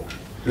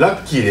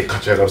ッキーで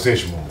勝ち上がる選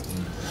手も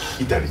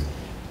いたり、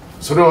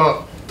それ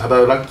はただ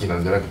ラッキーな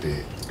んじゃなく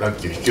てラッ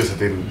キーを引き寄せ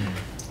ている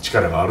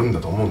力があるん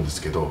だと思うんで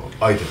すけど、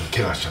相手が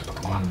怪我しちゃった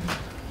とか、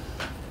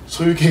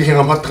そういう経験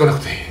が全くなく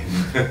て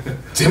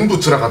全部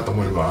辛かった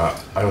思いが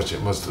ありました。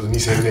まあ、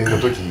2000年の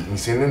時、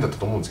2000年だった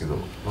と思うんですけど、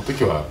の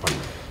時はやっぱり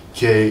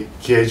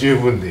気合十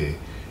分で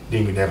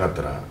リングに上がっ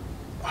たら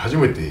初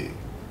めて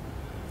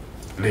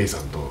レイ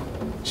さんと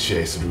試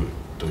合する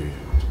という、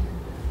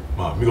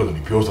まあ、見事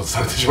に秒殺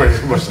されてしまい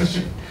ました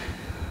し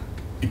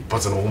一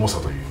発の重さ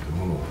という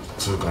ものを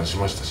痛感し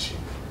ましたし、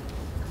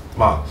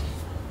ま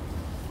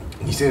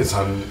あ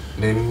2003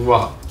年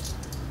は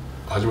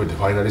初めて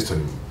ファイナリスト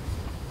に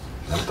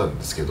なったん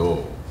ですけ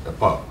ど、やっ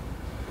ぱ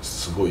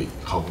すごい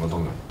過酷なトー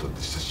ナメント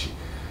でしたし、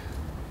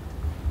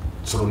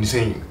その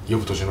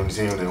翌年の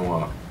2004年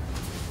は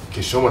決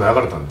勝まで上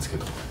がれたんですけ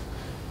ど、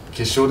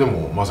決勝で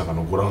もまさか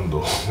の5ラウン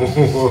ド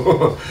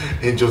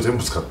延長全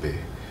部使って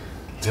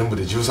全部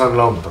で13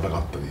ラウンド戦っ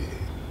た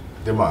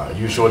でまあ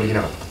優勝はでき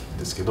なかったん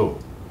ですけど、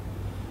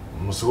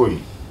もうすごい、も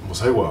う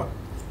最後は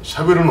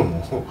喋るの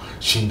も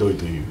しんどい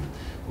という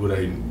ぐら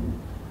い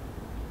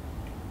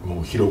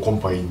もう疲労困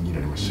憊にな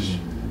りましたし、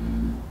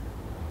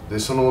で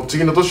その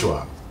次の年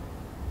は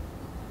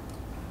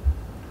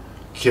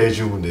気合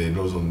十分で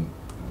臨ん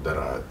だ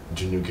ら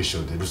準々決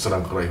勝でルストラ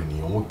ンカライフ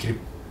に思いっきり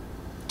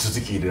続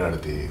き入れられ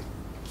て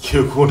記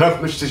憶をな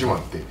くしてしま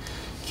って、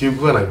記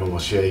憶がないまま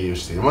試合を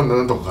して、まあ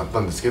なんとか勝った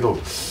んですけど、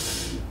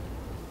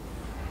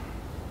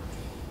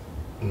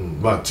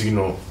まあ次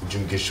の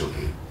準決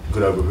勝でグ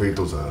ラブフェイ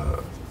トザー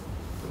に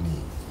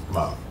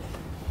まあ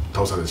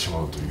倒されてし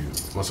まうという、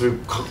まあそういう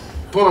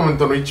トーナメン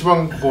トの一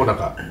番こうなん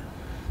か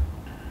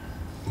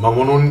魔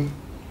物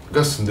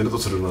が住んでると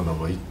するなら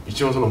ば、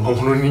一番その魔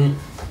物に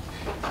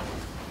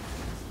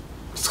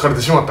疲れ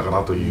てしまったか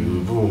なと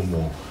いう部分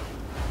も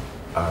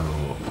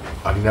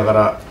ありなが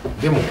ら、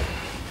でも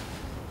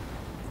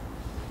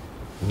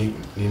 2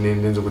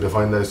年連続でフ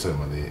ァイナリスト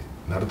まで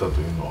なれたと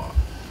いうのは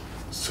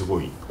すご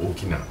い大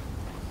きな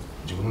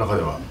自分の中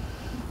では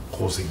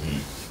功績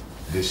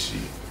ですし、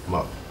ま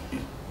あ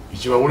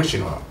一番嬉しい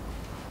のは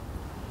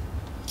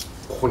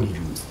ここにい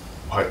る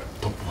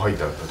トップファイ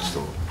ターたち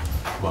と、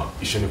まあ、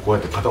一緒にこうや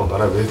って肩を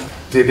並べ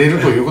てれる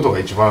ということが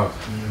一番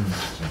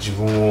自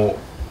分を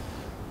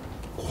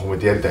褒め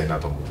てやりたいな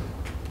と思う。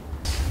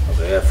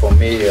Okay, for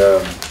me,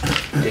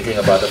 thinking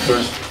about the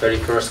very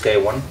first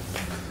K1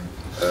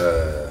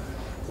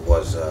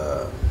 was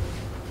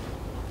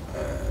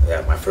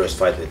my first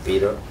fight with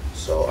Peter.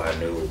 So I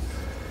knew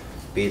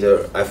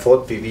Peter.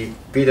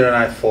 Peter and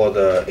I fought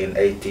in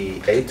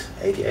 88.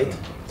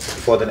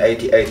 Fought in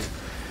 88.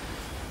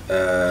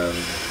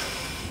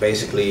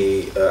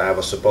 Basically, I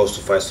was supposed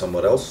to fight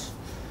someone else,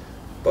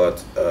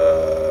 but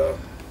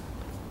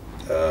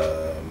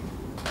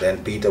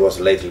then Peter was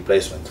a late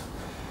replacement.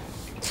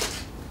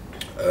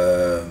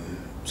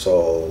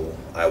 So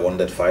I won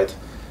that fight,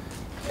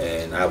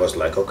 and I was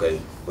like, okay,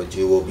 but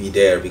you will be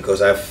there,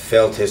 because I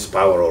felt his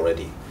power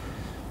already.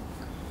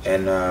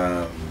 And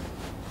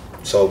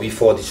so we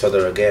fought each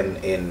other again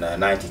in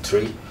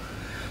 '93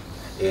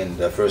 in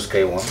the first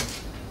K1.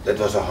 That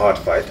was a hard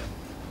fight.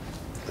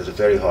 It was a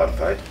very hard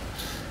fight.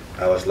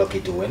 I was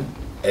lucky to win.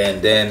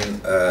 And then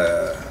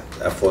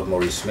I fought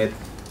Maurice Smith.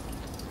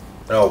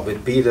 No,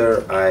 with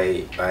Peter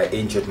I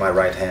injured my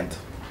right hand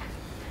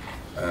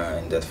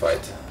in that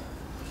fight.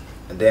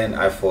 And then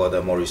I fought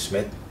Maurice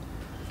Smith.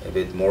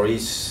 With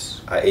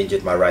Maurice I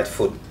injured my right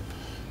foot.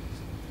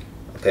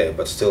 Okay,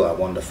 but still I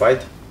won the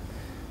fight.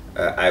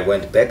 I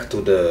went back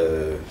to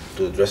the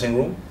dressing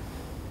room.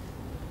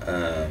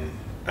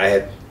 I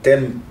had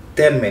 10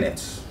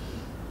 minutes.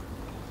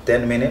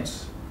 10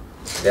 minutes.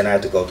 Then I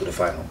had to go to the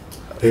final.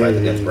 Fight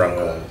against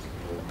Branko.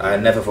 I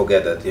never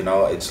forget that. You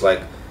know, it's like,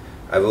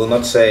 I will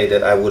not say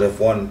that I would have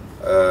won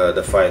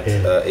the fight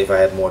if I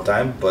had more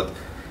time, but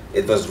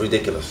it was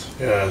ridiculous.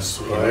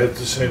 Yes, I had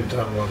the same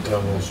time one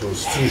time also.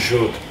 It's too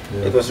short.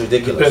 Yeah. It was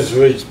ridiculous. Depends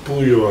which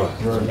pool you are.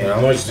 Right. You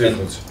know? Much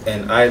difference.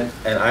 And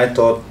I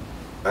thought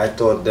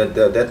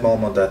that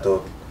moment I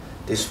thought,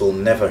 this will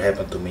never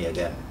happen to me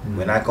again.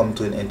 When I come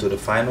into the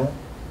final,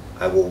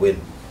 I will win.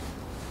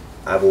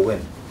 I will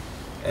win.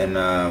 And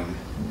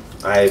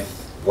I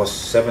was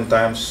 7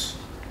 times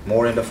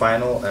more in the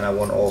final, and I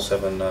won all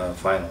 7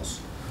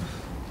 finals.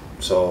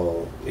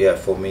 So yeah,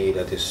 for me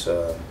that is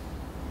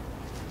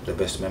the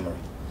best memory.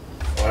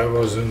 I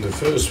was in the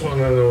first one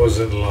and I was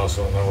in the last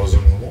one. I was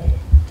in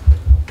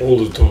all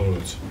the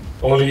tournaments.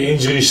 Only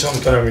injuries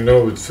sometimes, you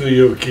know, with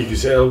Filio kick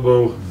his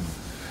elbow.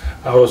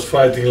 I was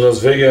fighting in Las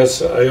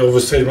Vegas. I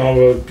overstayed my arm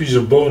with a piece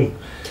of bone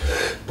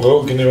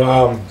broken in my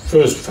arm.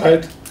 First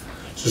fight.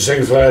 So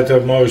second fight I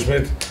had Maurice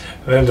Smith.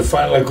 And then the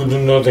final I could do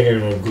nothing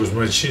anymore because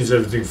my shins,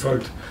 everything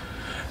fucked.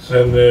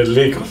 And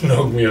Lee could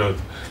knock me out.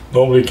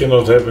 Normally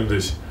cannot happen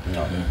this.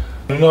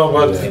 No,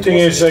 but the thing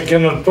is I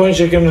cannot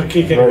punch, I cannot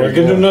kick anymore. I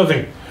can do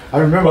nothing. I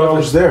remember I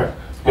was there.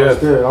 I was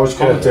there. I was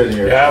commentating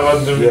here. Yeah,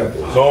 but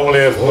normally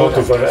I have not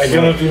to fight. I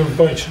cannot even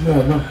punch. No.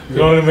 You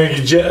can only make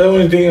a jab. The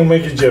only thing I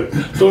make a jab.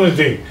 The only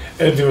thing.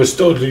 And it was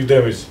totally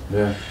damaged.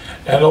 Yeah.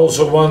 And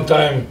also one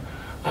time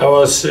I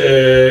was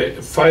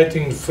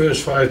fighting the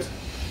first fight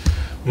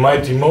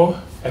Mighty Mo,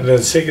 and then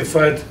second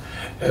fight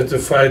I had to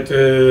fight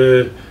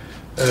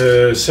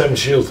Sam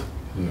Shield.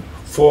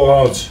 4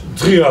 rounds,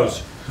 3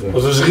 rounds. It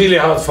was a really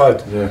hard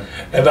fight.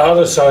 And the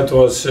other side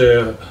was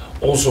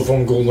also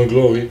from Golden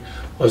Glory,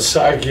 was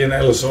Saki and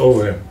Ellis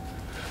over him.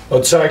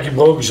 But Saki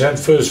broke his hand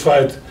first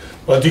fight,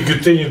 but he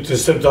continued to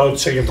step out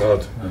second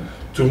round.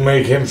 to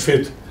make him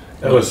fit.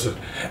 Alistair.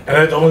 And I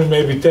had only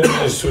maybe 10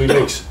 minutes to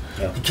relax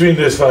between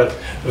this fight.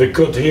 They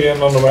cut here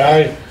and under my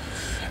eye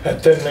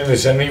at 10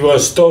 minutes, and he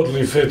was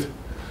totally fit.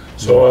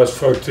 So I was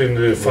fucked in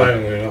the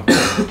final, you know.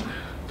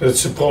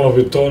 That's the problem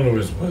with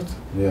tournaments,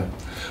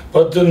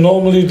 but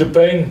normally the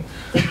pain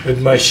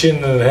with my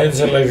shin and hands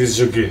and legs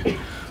is okay.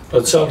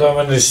 But sometimes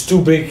when it's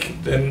too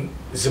big, then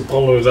it's a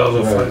problem with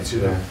other fights,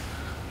 you know.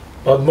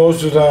 But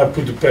most of the time I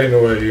put the pain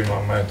away in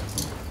my mind.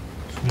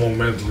 It's more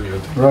mentally, I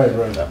think.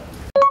 Right.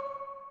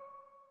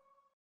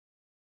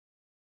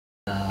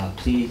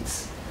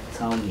 Please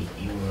tell me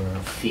your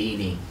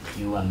feeling,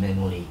 your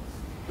memory.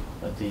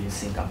 What do you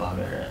think about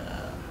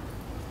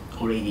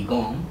already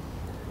gone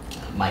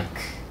Mike,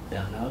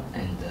 Bernard,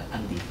 and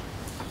Andy?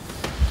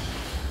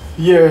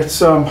 Yeah, it's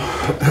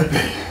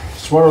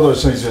it's one of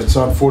those things that's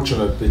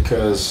unfortunate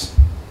because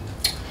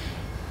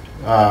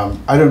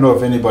I don't know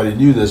if anybody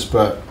knew this,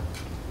 but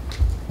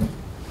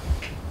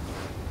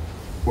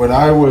when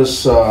I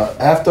was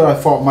after I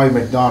fought Mike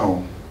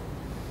McDonald,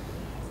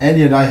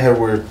 Andy and I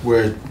were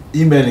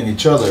emailing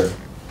each other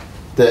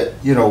that,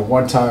 you know,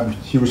 one time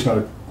we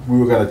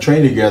were gonna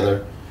train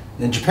together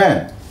in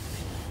Japan,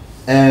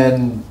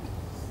 and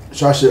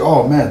so I said,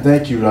 "Oh man,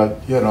 thank you. I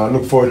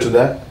look forward to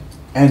that."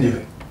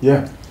 Andy,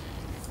 yeah,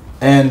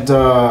 and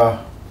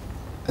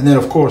then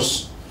of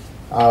course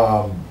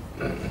I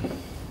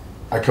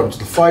come to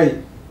the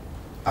fight.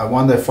 I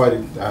won that fight.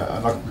 I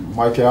knocked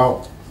Mike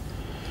out,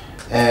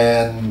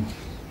 and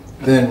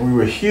then we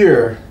were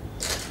here.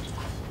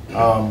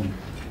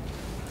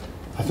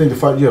 I think the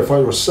fight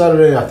was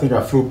Saturday. I think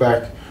I flew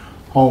back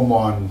home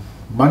on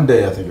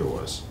Monday, I think it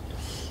was.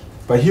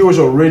 But he was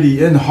already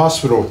in the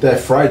hospital that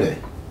Friday.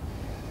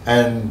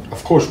 And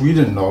of course we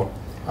didn't know.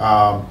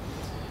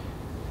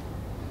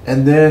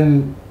 And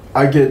then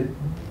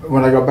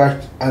when I got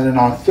back, and then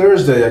on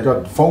Thursday I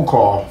got a phone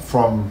call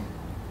from,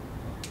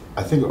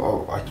 I think,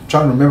 I'm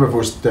trying to remember if it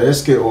was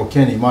Daisuke or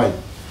Kenny Mike,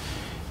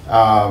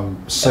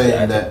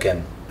 saying that,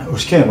 Ken. It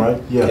was Ken,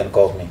 right? Yeah. Ken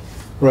called me.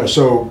 Right,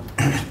 so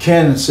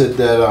Ken said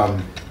that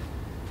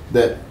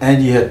that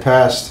Andy had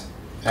passed,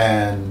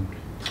 and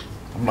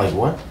I'm like,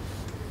 what?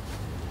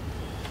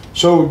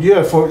 So yeah,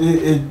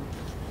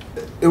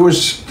 it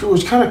was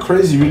kind of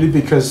crazy, really,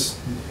 because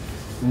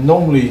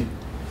normally,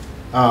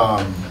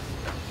 but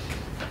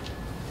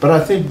I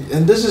think,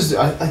 and this is,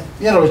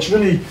 it's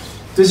really,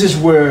 this is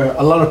where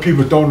a lot of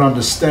people don't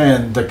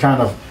understand the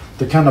kind of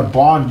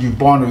bond you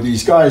bond with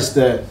these guys,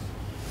 that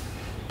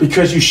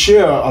because you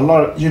share a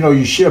lot,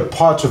 you share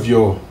parts of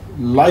your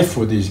life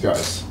with these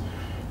guys.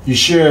 You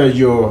share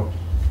your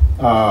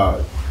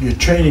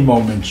training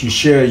moments, you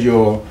share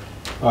your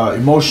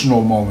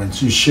emotional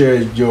moments, you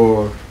share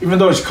even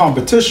though it's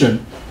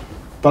competition,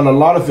 but a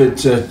lot of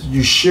it,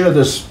 you share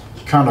this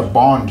kind of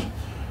bond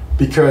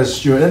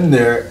because you're in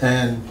there,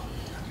 and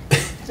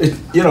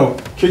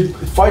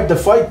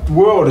the fight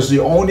world is the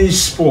only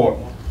sport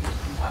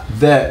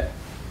that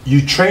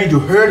you train to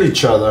hurt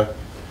each other,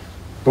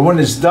 but when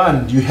it's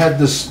done, you have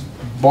this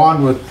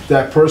bond with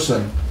that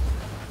person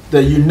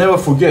that you never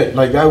forget.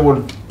 Like I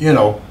would,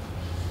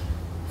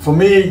 for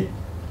me,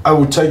 I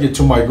would take it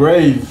to my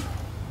grave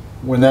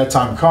when that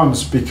time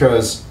comes,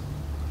 because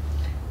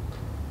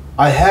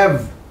I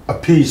have a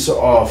piece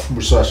of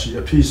Musashi,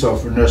 a piece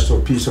of Ernesto,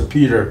 a piece of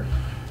Peter,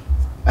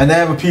 and they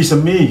have a piece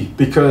of me,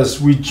 because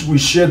we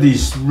share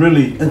these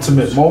really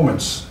intimate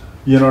moments.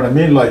 You know what I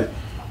mean? Like,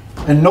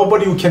 and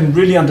nobody can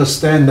really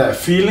understand that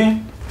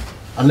feeling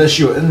unless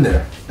you're in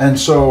there. And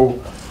so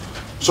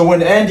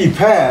when Andy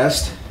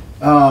passed,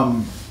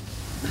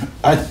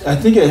 I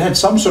think it had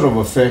some sort of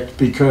effect,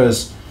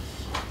 because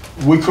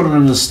we couldn't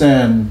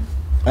understand,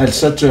 at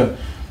such a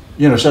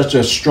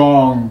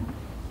strong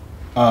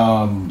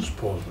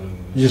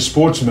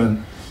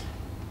sportsman,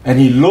 and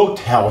he looked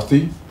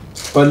healthy,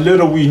 but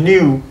little we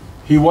knew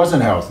he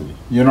wasn't healthy.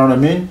 You know what I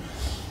mean?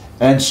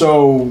 And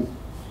so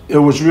it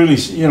was really,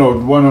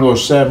 one of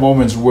those sad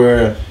moments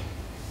where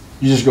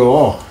you just go,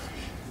 oh,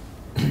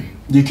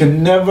 you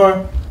can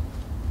never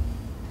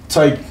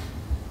take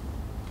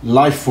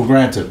life for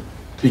granted,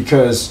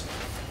 because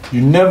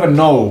you never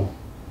know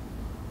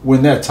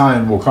when that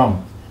time will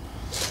come.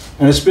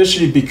 And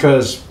especially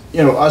because,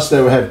 us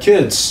that have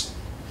kids,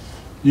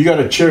 you got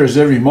to cherish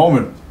every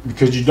moment,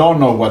 because you don't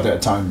know what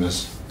that time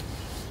is.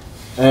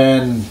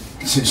 And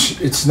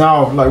it's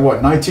now like,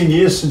 what, 19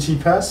 years since he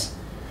passed?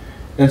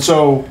 And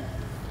so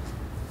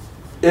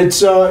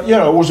it's,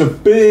 it was a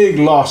big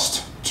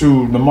loss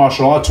to the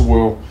martial arts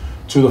world,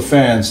 to the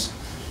fans,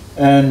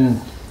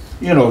 and,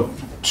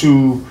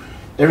 to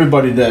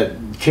everybody that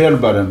cared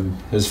about him,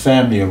 his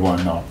family and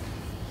whatnot.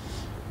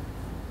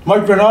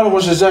 Mike Bernardo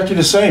was exactly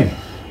the same.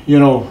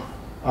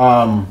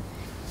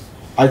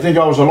 I think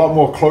I was a lot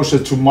more closer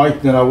to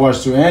Mike than I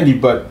was to Andy,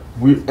 but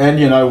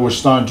Andy and I were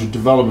starting to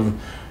develop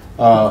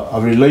a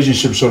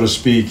relationship, so to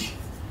speak,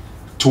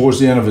 towards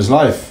the end of his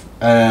life.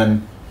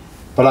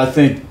 But I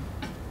think,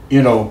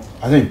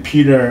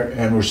 Peter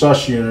and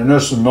Musashi and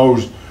Ernesto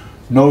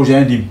knows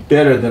Andy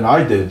better than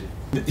I did.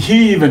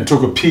 He even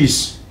took a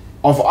piece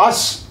of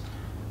us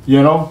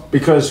you know,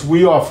 because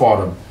we all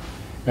fought him.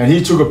 And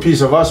he took a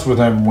piece of us with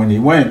him when he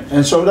went.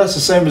 And so that's the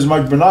same as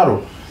Mike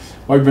Bernardo.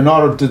 Mike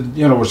Bernardo did,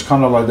 you know, was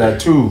kind of like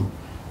that too.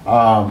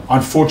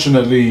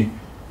 Unfortunately,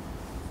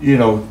 you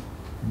know,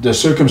 the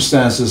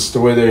circumstances, the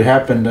way they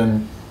happened,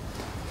 and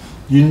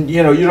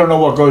you know, you don't know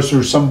what goes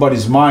through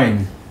somebody's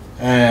mind.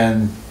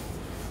 And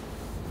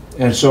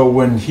so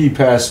when he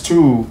passed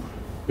too,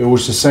 it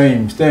was the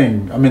same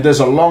thing. I mean, there's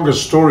a longer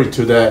story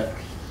to that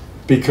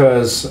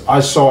because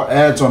I saw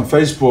ads on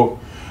Facebook.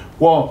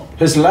 Well,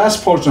 his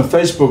last post on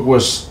Facebook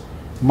was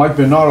Mike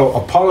Bernardo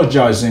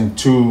apologizing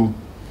to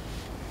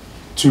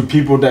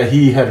people that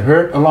he had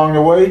hurt along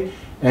the way,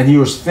 and he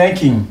was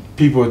thanking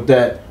people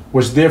that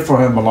was there for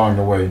him along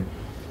the way.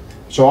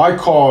 So I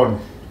called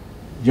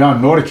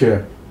Jan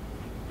Nordiker,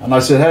 and I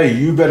said, hey,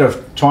 you better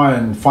try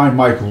and find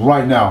Mike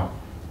right now.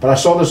 But I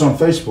saw this on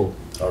Facebook.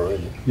 Oh,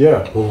 really?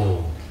 Yeah.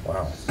 Oh,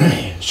 wow.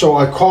 So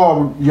I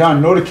called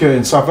Jan Nordiker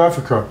in South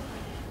Africa.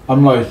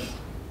 I'm like,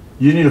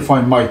 you need to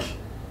find Mike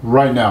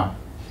right now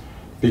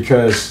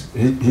because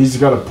he's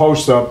got a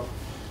post up.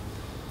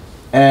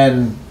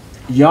 And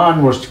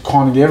Jan was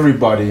calling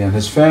everybody, and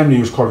his family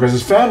was calling, because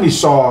his family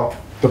saw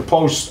the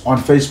post on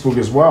Facebook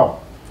as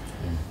well.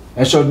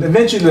 And so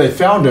eventually they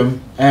found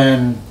him,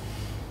 and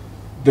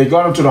they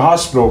got him to the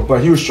hospital,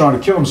 but he was trying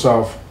to kill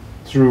himself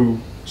through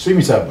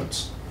sleeping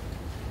tablets.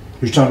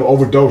 He was trying to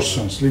overdose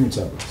on sleeping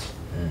tablets.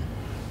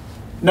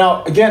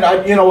 Now, again,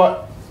 you know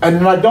what,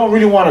 and I don't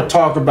really want to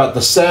talk about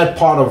the sad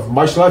part of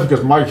Mike's life,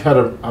 because Mike had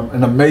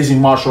an amazing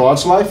martial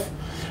arts life.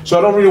 So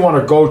I don't really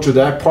want to go to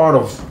that part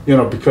of, you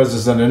know, because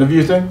it's an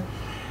interview thing.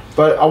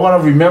 But I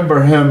want to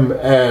remember him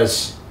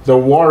as the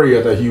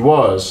warrior that he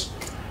was,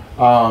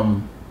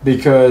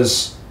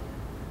 because,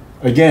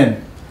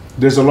 again,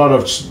 there's a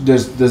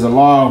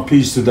long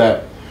piece to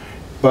that.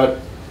 But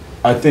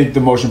I think the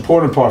most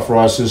important part for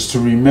us is to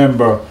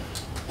remember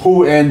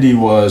who Andy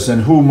was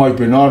and who Mike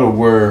Bernardo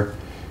were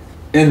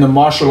in the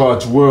martial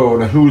arts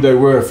world, and who they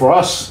were for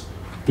us,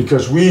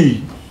 because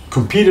we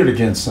competed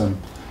against them.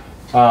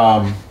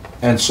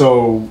 And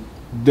so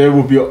they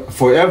will be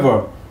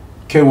forever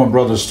K-1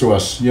 brothers to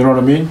us, you know what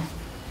I mean?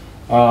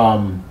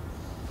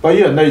 But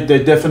yeah,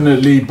 they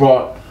definitely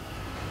brought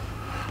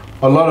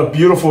a lot of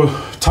beautiful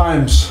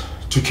times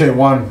to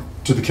K-1,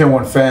 to the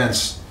K-1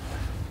 fans,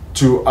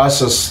 to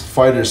us as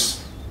fighters.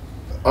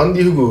 アン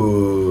ディ・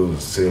フグ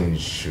選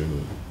手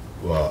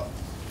は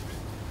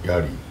や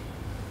はり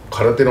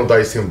空手の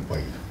大先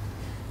輩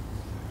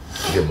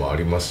でもあ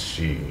ります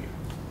し、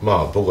ま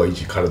あ僕は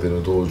一空手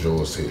の道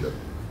場生だっ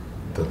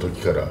た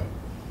時から、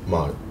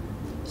まあ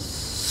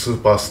ス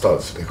ーパースター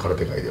ですね、空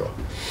手界では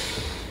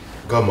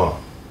が、まあ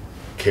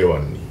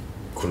K-1 に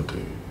来るとい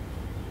う、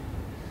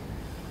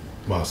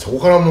まあそこ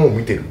からもう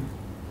見てる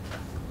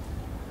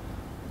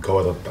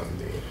側だったん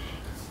で、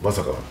ま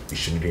さか一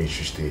緒に練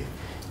習して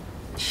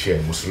試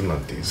合もするな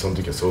んてその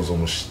時は想像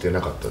もして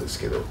なかったです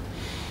けど、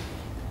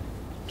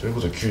という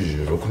ことで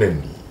96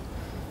年に、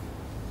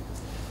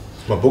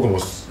まあ、僕も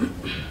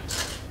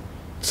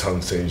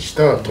参戦し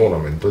たトーナ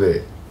メント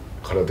で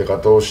空手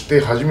方をし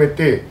て初め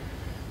て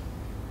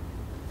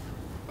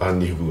アン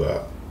ディ・フグ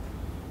が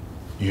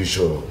優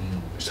勝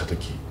した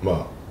時、ま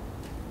あ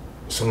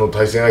その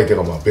対戦相手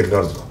がまあベルナ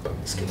ルドだったん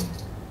ですけど、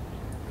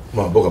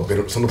まあ僕は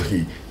その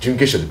時準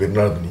決勝でベル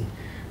ナルドに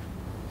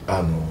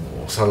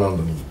3ラウン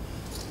ドに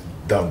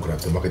ダウン食らっ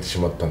て負けてし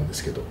まったんで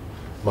すけど、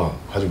まあ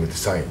初めて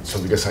3位、そ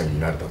の時は3位に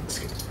なれたんで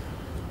すけど、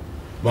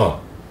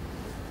ま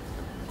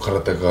あ空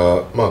手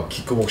が、まあ、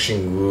キックボクシ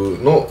ン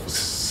グの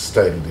ス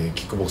タイルで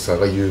キックボクサー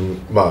が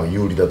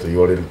有利だと言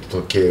われる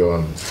と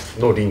K-1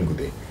 のリング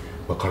で、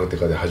まあ、空手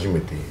家で初め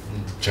て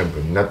チャンピ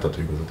オンになった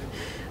ということで、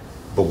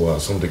僕は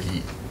その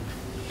時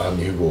アン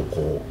ディ・フグを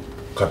こ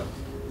う担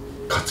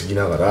ぎ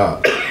なが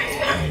ら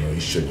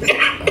一緒に戦って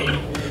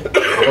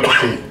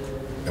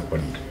やっぱ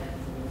り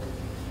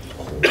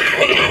こう僕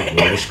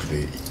が嬉しく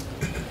て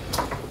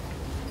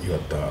祝っ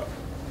たの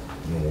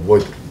を覚え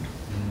てる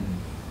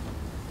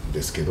ん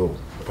ですけど、や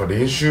っぱ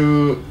練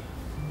習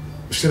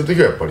してる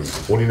時はやっぱり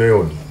鬼の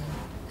ように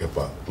やっ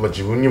ぱ、まあ、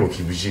自分にも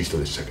厳しい人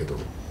でしたけど、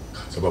やっ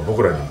ぱ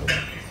僕らにも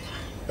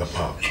やっ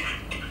ぱ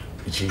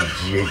一日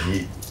一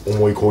撃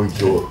重い攻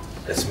撃を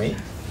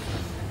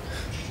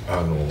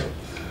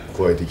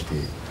加えてきて、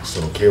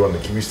その K-1 の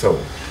厳しさを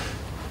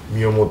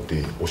身をもっ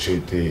て教え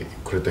て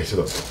くれた人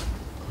だと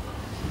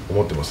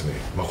思ってますね。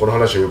まあ、この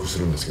話はよくす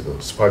るんですけど、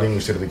スパーリン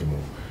グしてる時も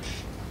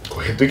こ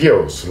うヘッドギア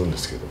をするんで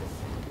すけど、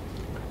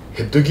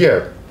ヘッドギア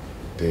っ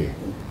て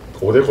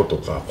おでこと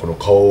かこの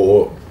顔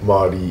を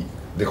周り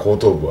で後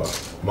頭部は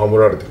守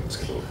られてるんです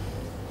けど、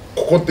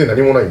ここって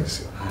何もないんで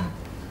すよ。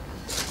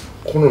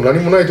この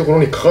何もないところ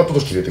にかかとと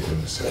入れてくる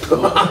んですよ。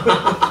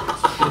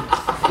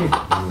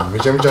め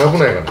ちゃめちゃ危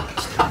ないかな。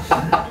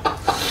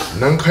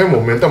何回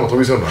も目ん玉飛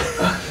びそうになる。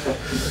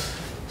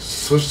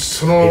そ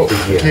の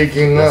経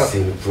験がい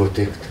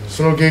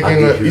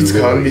つ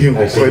かアンディ・フ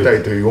グを超えた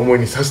いという思い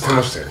にさせて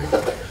ましたよね。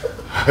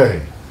は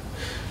い。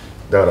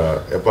だから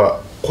やっ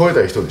ぱ超え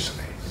たい人でし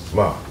たね。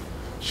まあ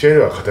試合で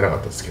は勝てなかっ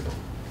たですけど、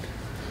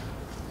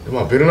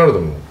まあベルナルド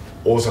も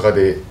大阪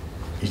で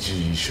一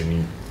時一緒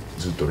に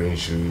ずっと練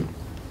習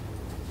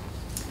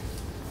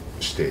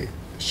して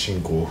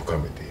親交を深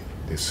めて、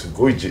です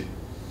ごいジ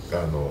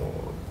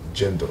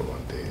ェントルマ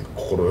ンで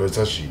心優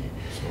しい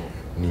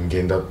人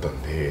間だった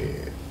ん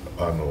で、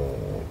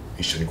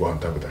一緒にご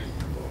飯食べたり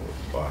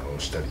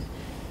したり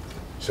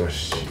しま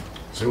したし、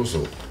それこそ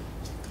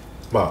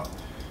ま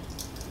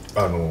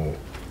あ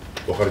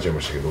別れちゃい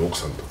ましたけど、奥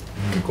さんと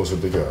結婚す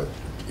る時は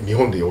日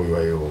本でお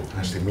祝いを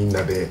して、みん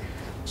なで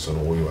そ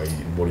のお祝い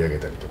盛り上げ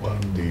たりとかっ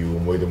ていう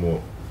思い出も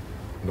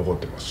残っ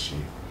てますし、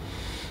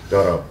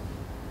だから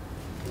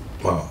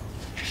まあ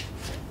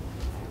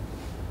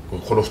こ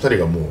の2人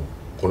がもう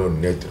この世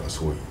にねっていうのはす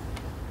ごい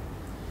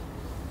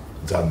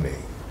残念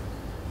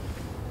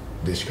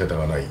で仕方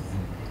がない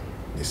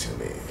ですよ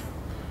ね。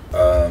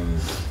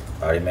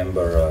I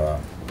remember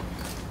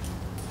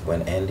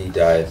when Andy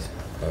died.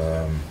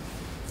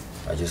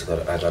 I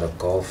got a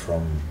call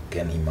from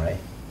Ken Imai,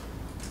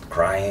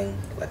 crying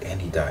like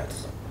Andy died.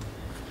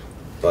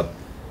 But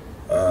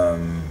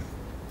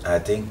I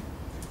think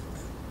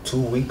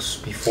 2 weeks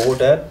before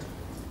that,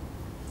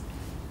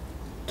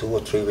 2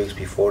 or 3 weeks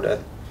before that,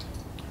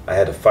 I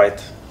had a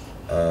fight.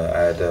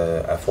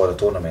 I fought a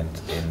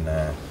tournament in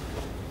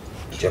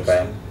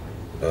Japan,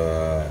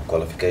 the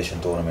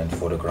qualification tournament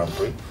for the Grand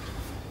Prix,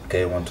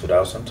 K-1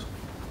 2000,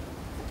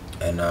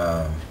 and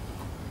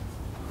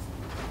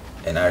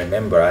I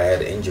remember I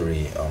had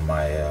injury on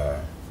my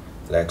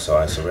leg, so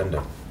I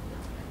surrendered.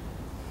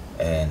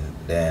 And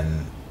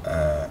then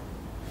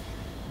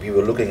we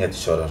were looking at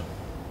each other.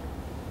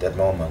 That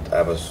moment,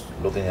 I was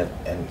looking at,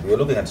 and we were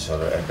looking at each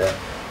other, and then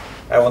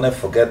I will never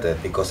forget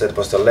that, because that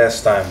was the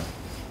last time.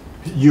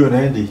 You and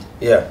Andy?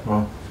 Yeah.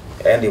 Oh.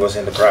 Andy was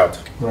in the crowd.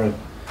 Right.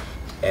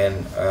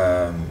 And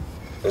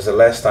it was the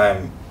last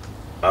time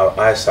our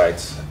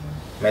eyesights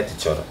met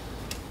each other.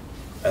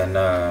 And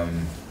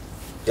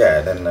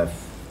yeah, then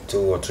 2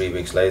 or 3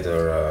 weeks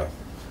later,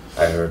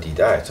 I heard he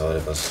died. So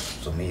it was,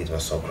 to me, it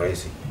was so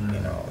crazy.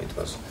 You know, it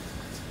was,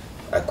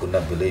 I could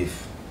not believe.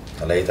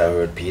 Later, I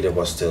heard Peter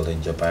was still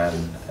in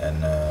Japan,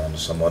 and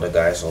some other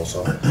guys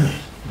also.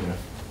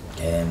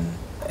 Yeah.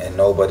 And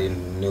nobody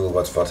knew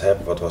what was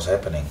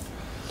happening,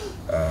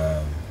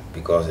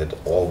 because it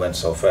all went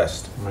so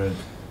fast. Right.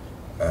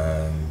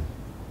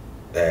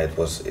 Yeah, it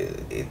was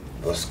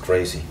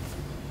crazy.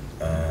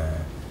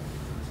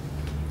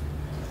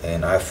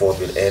 And I fought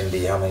with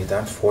Andy how many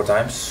times? 4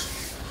 times.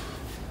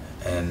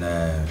 And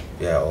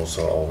yeah,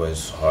 also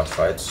always hard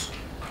fights,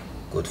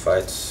 good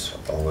fights.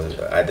 Always.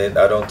 I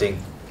don't think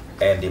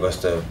Andy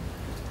was the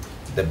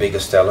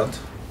biggest talent,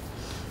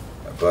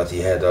 but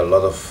he had a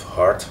lot of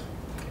heart.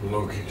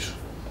 Logisch.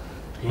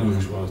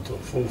 Logisch was het toch?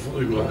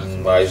 Vond ik wel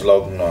echt. Maar his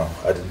low, no,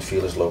 I didn't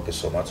feel his low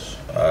so much.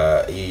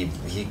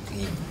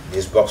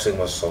 His boxing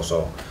was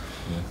so-so.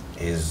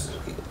 His,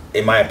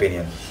 in my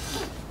opinion,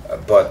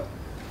 but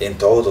in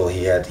total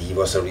he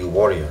was a real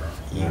warrior.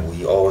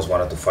 He always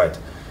wanted to fight,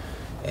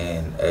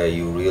 and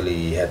you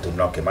really had to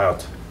knock him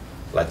out,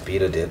 like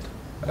Peter did,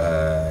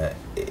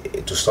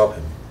 to stop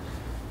him.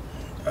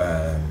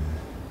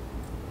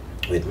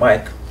 With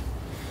Mike,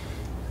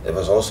 it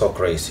was also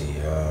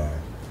crazy.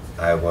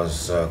 I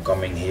was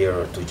coming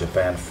here to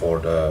Japan for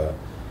the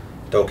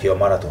Tokyo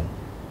Marathon.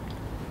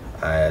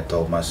 I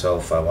told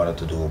myself I wanted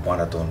to do a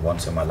marathon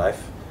once in my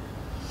life,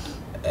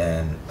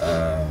 and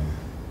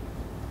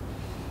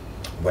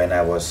when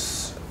I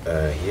was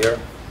here,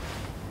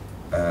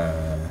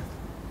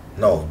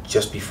 no,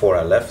 just before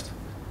I left,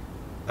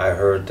 I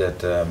heard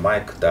that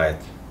Mike died,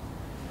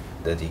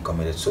 that he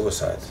committed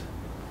suicide.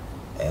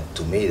 And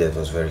to me that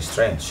was very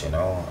strange, you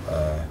know.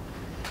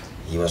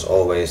 He was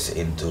always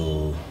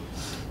into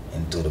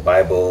the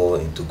Bible,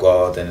 into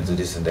God, and into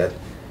this and that,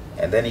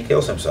 and then he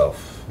kills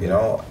himself, you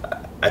know.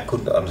 I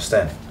couldn't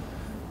understand,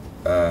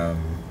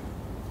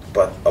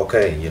 but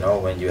okay, you know,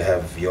 when you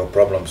have your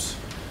problems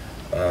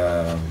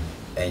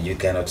and you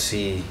cannot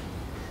see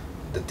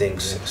the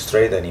things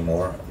straight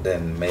anymore,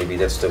 then maybe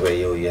that's the way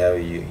you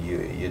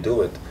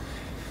do it.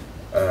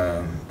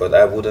 But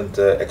I wouldn't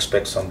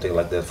expect something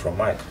like that from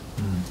Mike.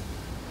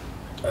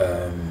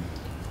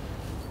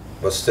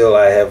 But still,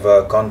 I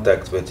have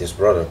contact with his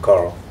brother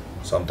Carl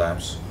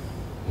sometimes,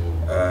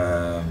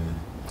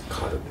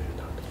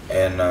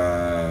 and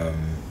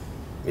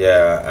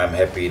yeah, I'm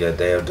happy that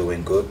they are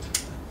doing good,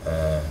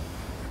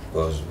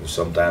 because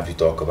sometimes we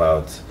talk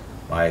about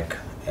Mike,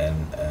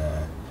 and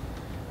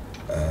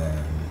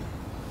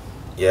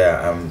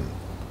yeah,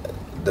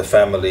 the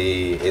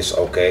family is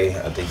okay.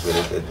 I think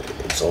with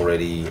it's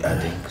already, I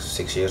think,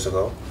 6 years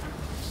ago.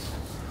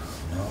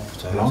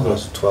 No, it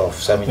was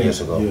 7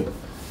 years ago. Yeah.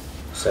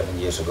 7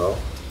 years ago,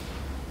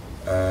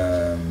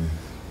 and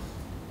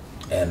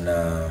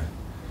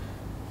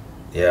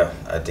yeah,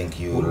 I think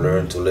you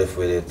learn to live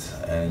with it,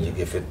 and you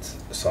give it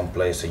some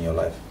place in your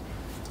life.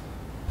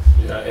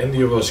 Yeah,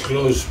 Andy was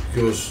close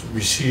because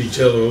we see each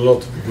other a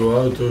lot. We go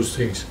out, those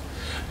things.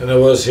 And I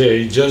was here.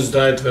 He just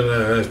died when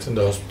I arrived in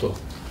the hospital.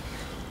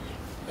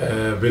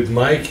 With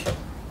Mike,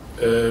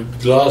 the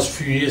last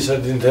few years I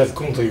didn't have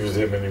contact with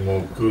him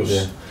anymore,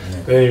 because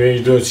then when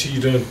you don't see,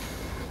 you don't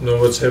know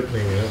what's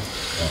happening, you know.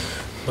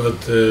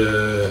 But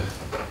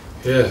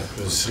yeah,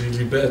 it's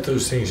really bad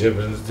those things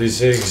happen. These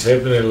things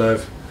happen in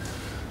life,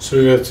 so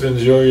you have to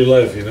enjoy your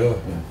life, you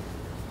know.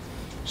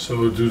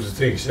 So do the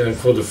things. And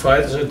for the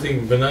fighters, I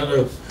think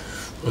Bernardo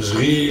was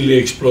really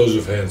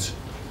explosive hands.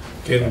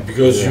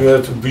 Because you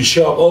have to be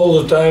sharp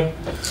all the time,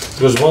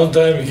 because one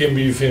time he can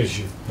be finish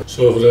you.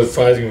 So for that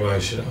fighting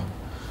wise, you know.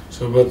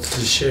 So but it's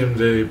a shame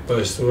they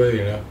passed away,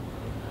 you know.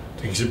 I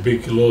think it's a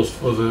big loss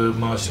for the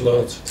martial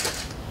arts.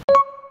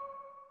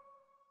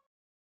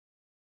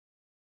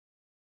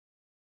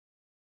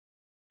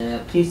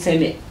 Please tell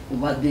me,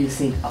 what do you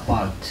think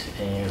about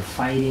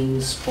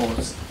fighting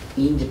sports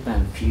in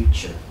Japan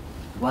future?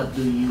 What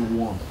do you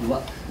want?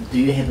 What do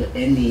you have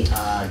any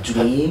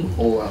dream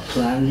or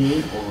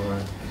planning or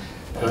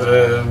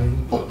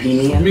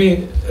opinion? For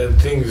me, I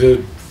think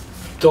the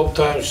top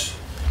times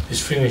is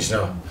finished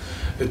now.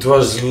 It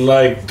was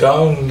like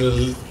down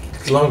a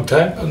long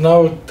time, and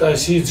now I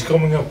see it's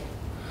coming up.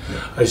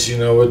 I see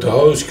now with the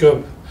Host Cup,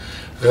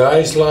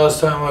 Rise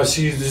last time, I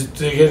see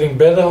they're getting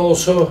better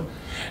also,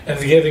 and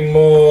they're getting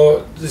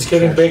more, it's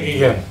getting back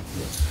again.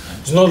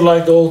 It's not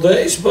like the old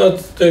days, but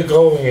they're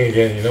growing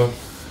again, you know.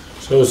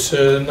 So it's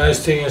a nice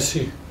thing I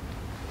see.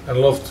 I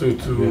love to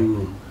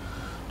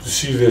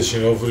see this,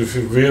 you know, for if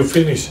we're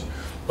finished.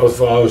 But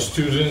for our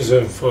students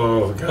and for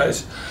our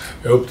guys,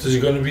 I hope there's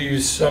going to be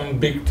some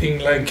big thing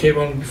like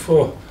K-1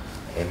 before.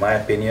 In my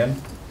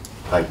opinion,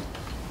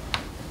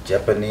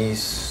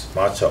 Japanese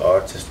martial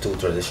arts is too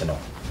traditional.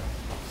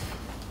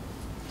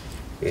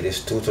 It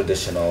is too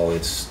traditional.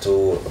 It's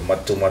too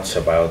much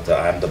about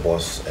I'm the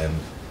boss, and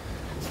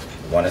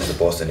one is the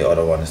boss and the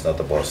other one is not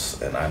the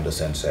boss, and I'm the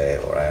sensei,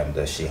 or I am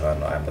the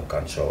shihan, or I'm the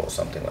kancho, or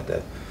something like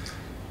that.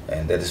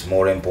 And that is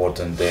more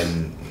important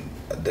than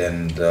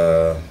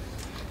the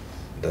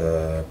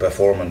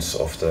performance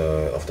of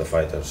the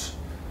fighters.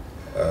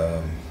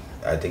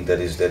 I think that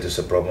is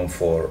a problem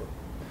for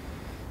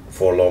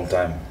a long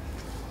time.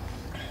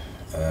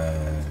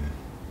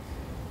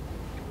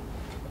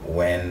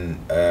 When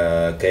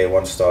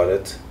K-1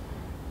 started,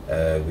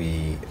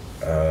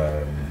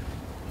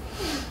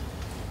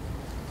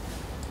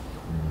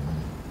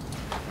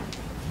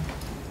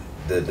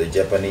 the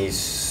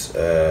Japanese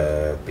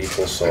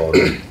people saw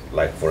that,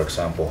 like for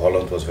example,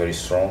 Holland was very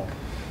strong,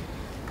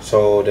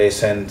 so they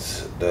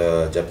sent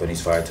the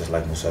Japanese fighters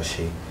like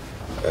Musashi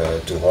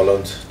to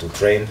Holland to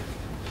train,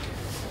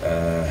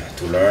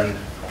 to learn,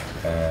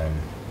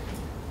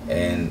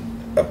 and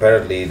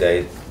apparently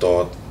they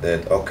thought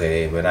that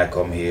okay, when they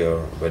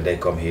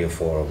come here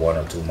for 1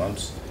 or 2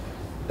 months,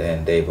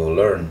 then they will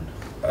learn,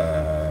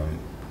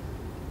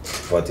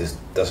 but it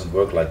doesn't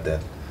work like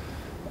that.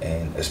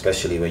 And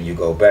especially when you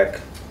go back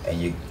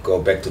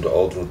to the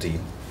old routine,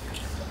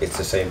 it's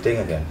the same thing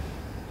again.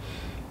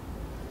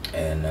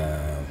 And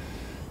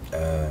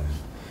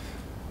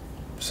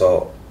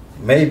so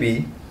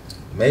maybe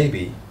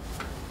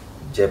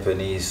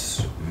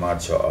Japanese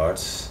martial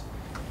arts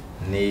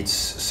needs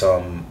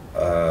some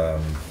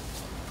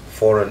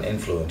foreign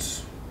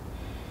influence,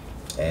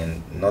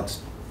 and not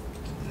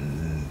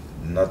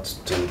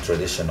too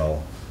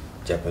traditional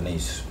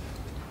Japanese.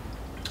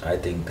 I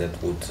think that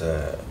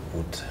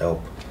would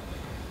help.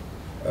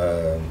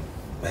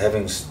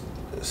 Having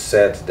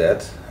said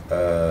that,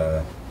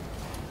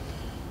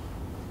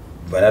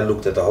 when I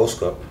looked at the Host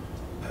Cup,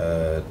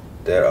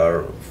 there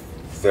are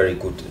very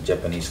good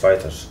Japanese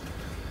fighters,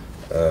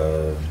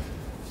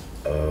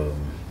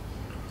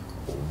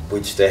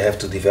 which they have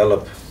to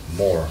develop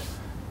more.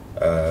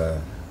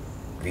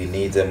 We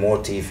need more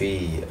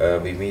TV.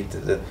 We need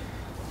the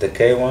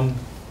K-1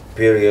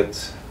 period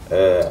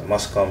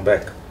must come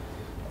back,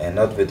 and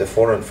not with the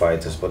foreign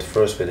fighters, but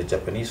first with the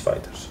Japanese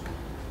fighters.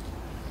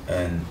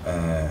 And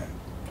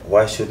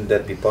why shouldn't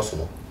that be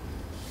possible?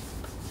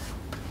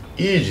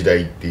 いい時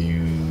代ってい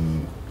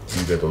う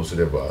言い方をす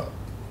れば、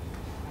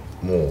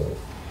も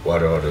う我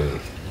々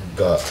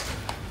が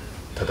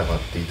戦っ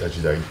ていた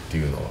時代って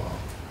いうのは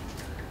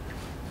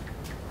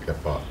やっ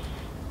ぱ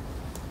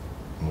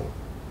もう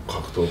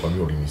格闘家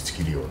冥利に尽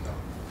きるような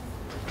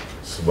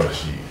素晴ら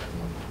しい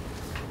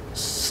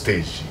ステ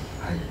ージ、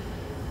はい、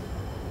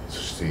そ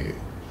して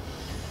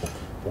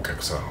お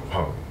客さん、フ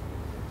ァン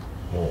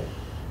も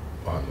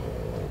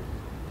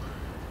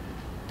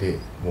で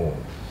もう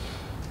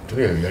と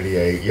にかくや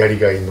り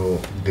がいの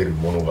出る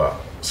ものが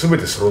全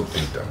て揃って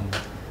いた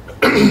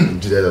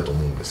時代だと思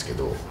うんですけ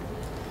ど、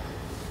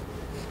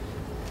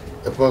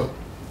やっぱ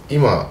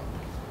今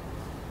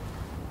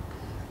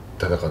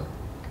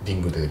リ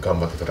ングで頑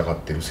張って戦っ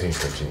ている選手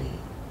たちに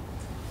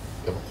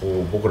やっぱこ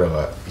う僕ら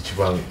が一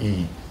番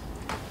いい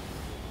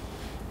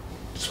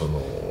そ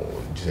の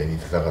時代に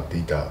戦って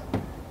いた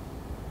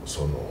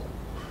その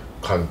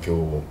環境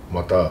を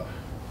また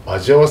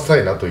味わわせた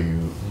いなとい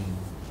う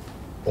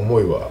思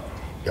いは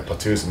やっぱ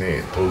強いです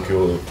ね。東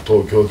京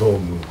ドー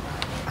ム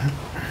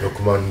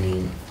6万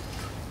人、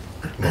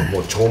も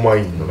う超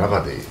満員の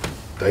中で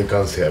大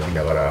歓声浴び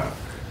ながら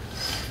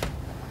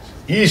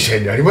いい試合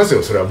になります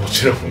よ。それはも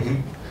ちろん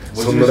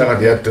そんな中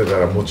でやってた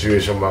らモチベー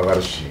ションも上が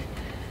るし、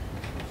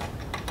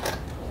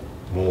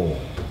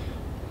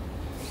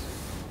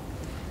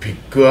ビッ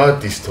グア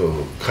ーティスト、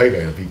海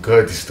外のビッグア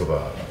ーティスト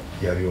が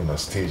やるような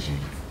ステージ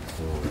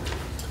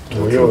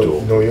のよ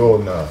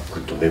うなグ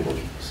ッドメモリ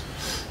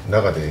ー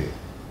中で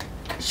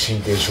真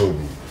剣勝負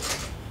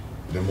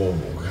でもう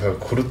お客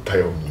が狂った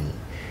ように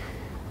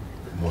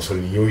もうそれ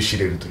に酔いし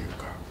れるという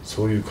か、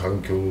そういう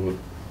環境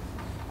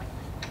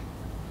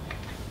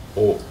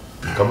を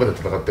頑張っ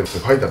て戦ってるフ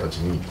ァイターたち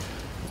に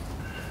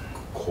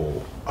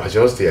こう味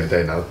わわせてやり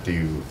たいなって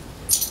いう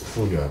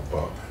ふうにはやっ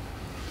ぱ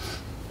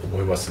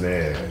思います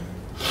ね。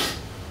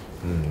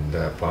だか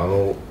らやっぱあ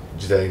の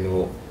時代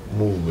の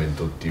ムーブメン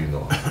トっていう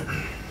のは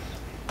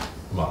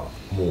ま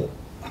あもう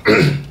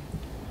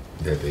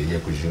大体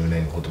約10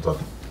年ほど経っ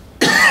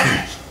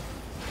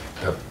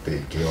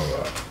てK-1が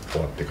終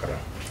わってから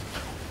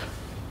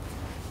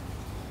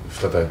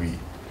再び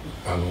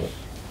あの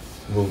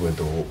ムーブメン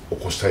トを起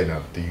こしたいな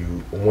ってい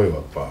う思いは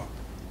やっぱ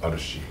ある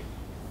し、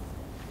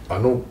あ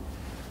の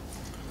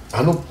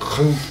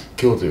環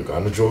境というか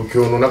あの状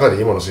況の中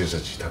で今の選手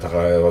たち戦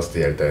わせて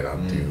やりたいなっ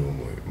ていう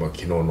思い、昨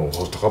日のホー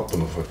ストカップ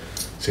の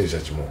選手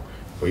たちも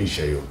いい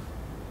試合をや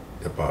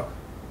っぱ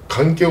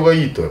環境が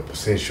いいとやっぱ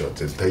選手は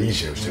絶対いい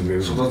試合をしてくれ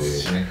るので、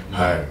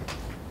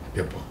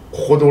やっぱ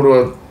ここで俺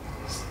は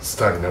ス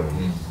ターになるん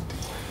で、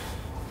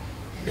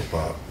やっ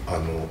ぱ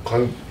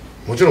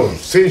もちろん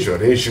選手は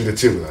練習で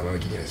強くならな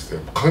きゃいけないですけ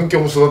ど、やっぱ環境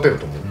も育てる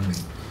と思うんで、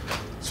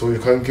そういう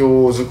環境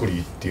づくり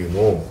っていうの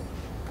を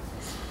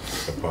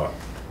やっぱ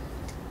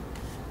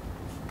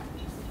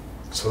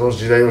その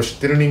時代を知っ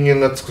てる人間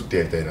が作って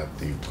やりたいなっ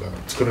ていうか、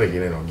作らなきゃいけ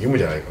ないのは義務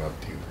じゃないかなっ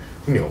ていう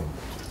ふうには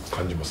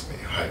感じますね。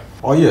はい。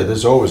Oh yeah,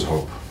 there's always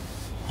hope.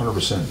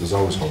 100%. There's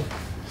always hope.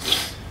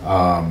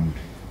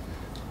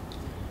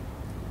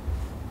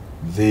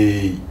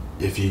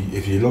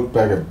 If you look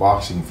back at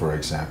boxing, for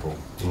example,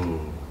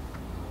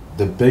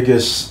 the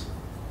biggest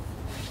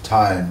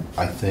time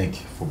I think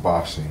for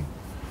boxing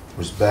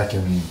was back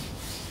in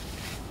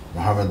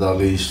Muhammad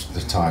Ali's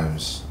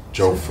times,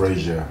 Joe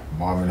Frazier,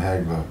 Marvin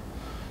Hagler,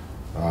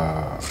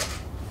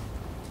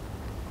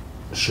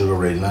 Sugar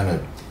Ray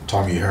Leonard,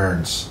 Tommy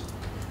Hearns,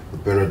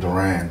 Roberto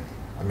Duran.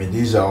 I mean,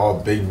 these are all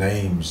big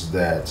names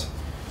that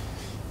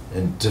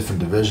in different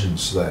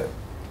divisions that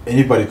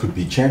anybody could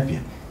be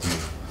champion.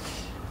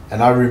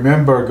 And I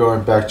remember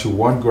going back to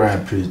one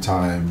Grand Prix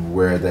time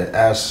where they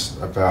asked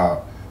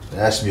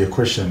me a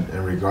question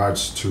in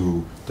regards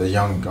to the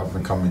young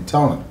up-and-coming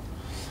talent.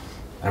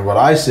 And what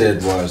I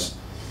said was,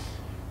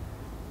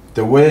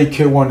 the way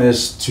K-1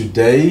 is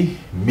today,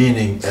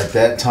 meaning at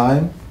that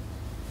time,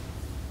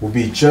 will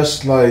be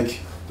just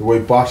like the way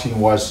boxing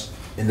was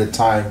in the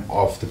time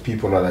of the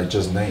people that I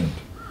just named.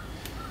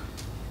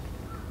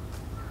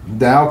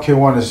 Now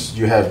K-1 is,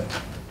 you have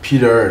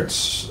Peter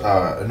Ertz,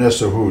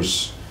 Ernesto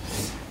Hus,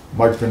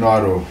 Mike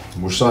Bernardo,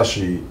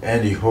 Musashi,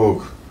 Andy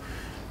Hogue,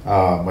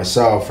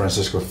 myself,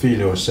 Francisco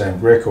Filho, Sam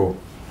Greco,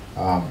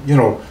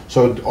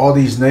 so all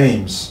these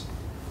names,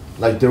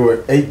 like there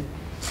were 8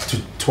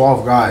 to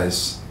 12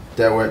 guys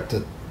that were at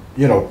the,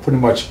 pretty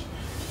much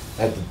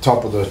at the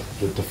top of the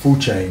food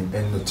chain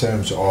in the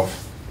terms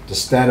of the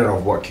standard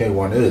of what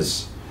K-1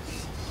 is.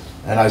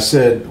 And I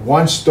said,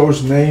 once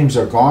those names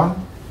are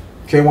gone,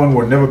 K-1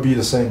 will never be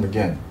the same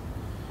again.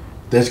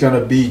 There's going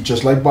to be,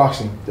 just like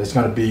boxing, there's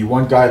going to be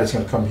one guy that's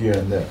going to come here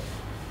and there.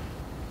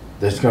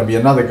 There's going to be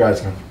another guy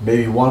that's going to,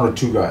 maybe 1 or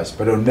 2 guys,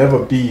 but it'll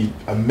never be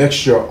a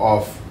mixture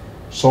of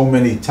so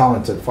many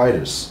talented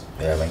fighters.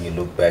 Yeah, when you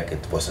look back,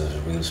 it was a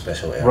real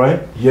special era.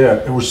 Right? Yeah,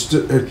 it was.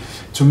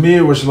 To me,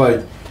 it was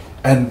like,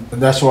 and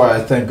that's why I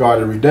thank God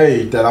every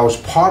day that I was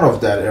part of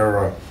that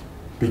era,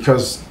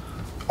 because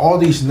all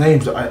these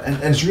names,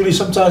 and it's really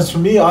sometimes for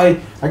me, I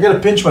get to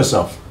pinch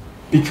myself,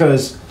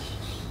 because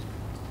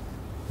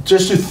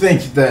just to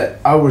think that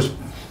I was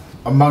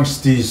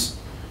amongst these,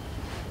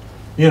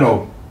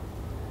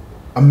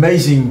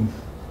 amazing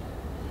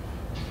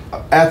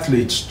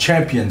athletes,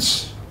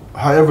 champions,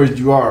 however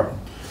you are,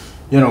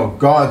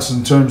 gods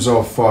in terms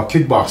of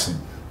kickboxing,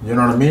 you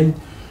know what I mean?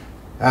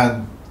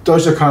 And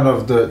those are kind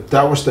of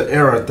that was the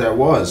era that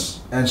was.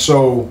 And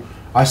so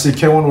I said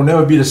K-1 will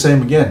never be the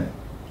same again.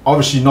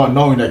 Obviously not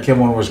knowing that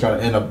K-1 was going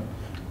to end up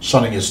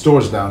shutting its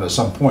doors down at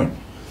some point.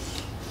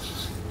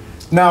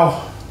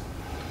 Now,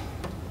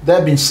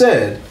 that being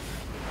said,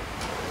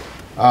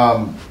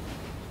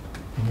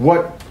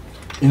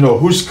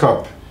 Who's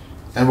Cup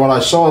and what I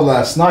saw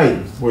last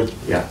night with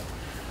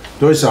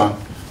Doi-san,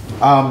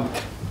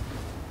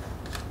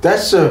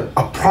 that's a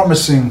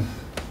promising,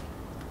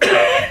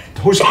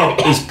 Who's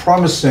Cup is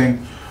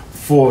promising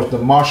for the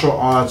martial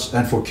arts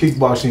and for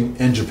kickboxing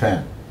in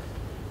Japan,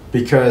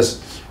 because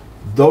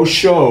those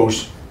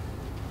shows,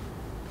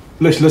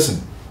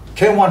 listen,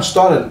 K-1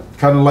 started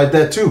kind of like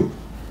that too.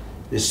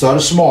 It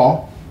started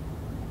small,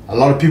 a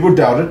lot of people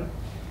doubted,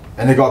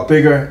 and it got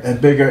bigger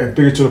and bigger and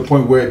bigger to the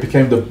point where it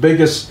became the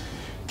biggest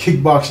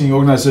kickboxing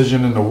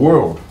organization in the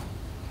world.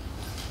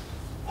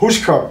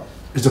 Who's Cup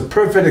is a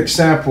perfect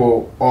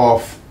example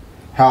of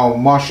how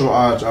martial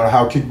arts or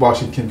how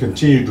kickboxing can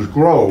continue to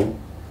grow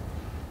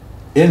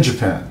in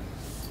Japan.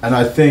 And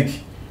I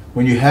think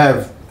when you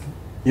have,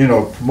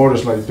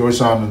 promoters like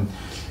Doi-san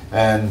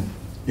and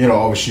you know,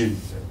 obviously,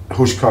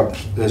 Hus Cup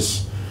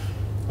is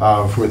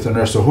with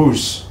Ernesto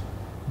Hus.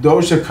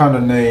 Those are kind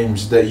of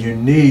names that you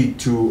need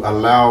to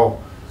allow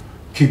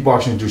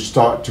kickboxing to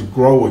start to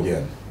grow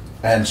again.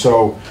 And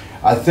so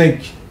I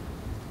think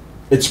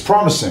it's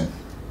promising,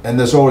 and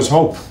there's always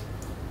hope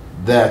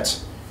that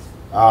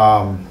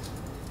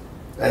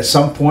at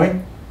some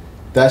point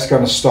that's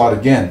going to start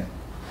again.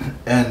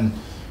 And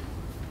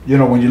you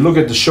know, when you look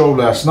at the show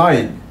last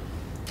night,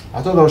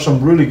 I thought there were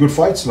some really good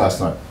fights last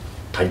night.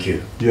 Thank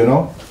you. You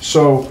know,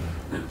 so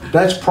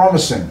that's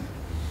promising,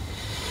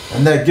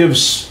 and that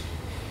gives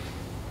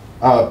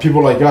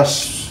people like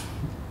us,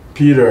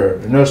 Peter,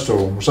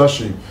 Ernesto,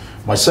 Musashi,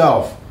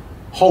 myself,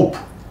 hope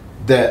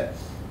that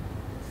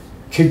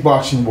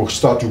kickboxing will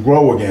start to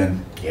grow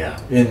again. Yeah.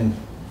 In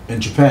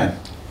Japan,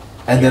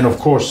 and then of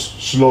course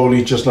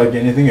slowly, just like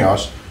anything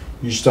else,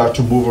 you start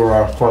to move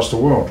around across the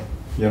world.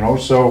 You know,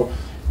 so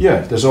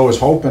yeah, there's always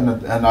hope, and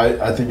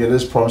I think it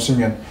is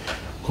promising. And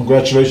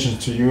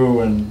congratulations to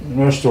you and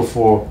Ernesto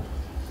for,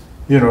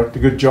 you know, the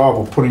good job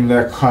of putting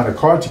that kind of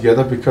card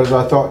together, because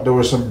I thought there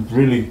were some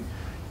really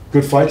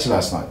good fights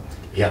last night.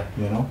 Yeah.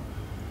 You know,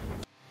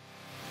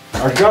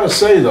 I gotta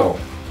say though,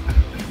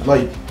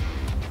 like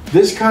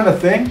this kind of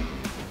thing,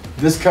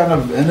 this kind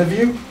of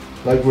interview,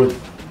 like with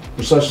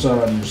Musashi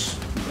and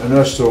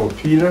Ernesto,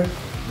 Peter,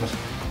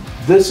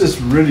 this is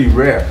really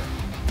rare.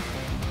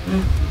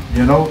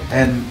 You know,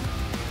 and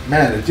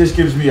man, it just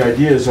gives me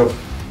ideas of,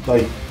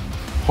 like,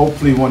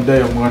 hopefully one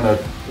day I'm gonna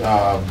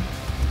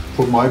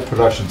put my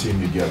production team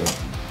together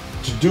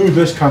to do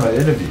this kind of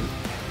interview,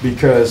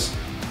 because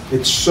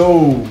it's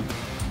so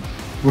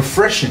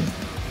refreshing.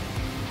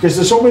 Because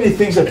there's so many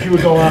things that people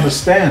don't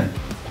understand,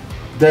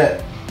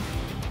 that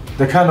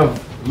the kind of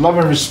love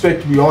and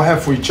respect we all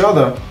have for each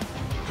other.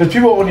 Because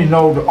people only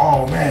know that,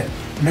 oh man,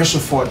 Ernesto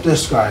fought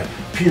this guy,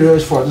 Peter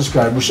has fought this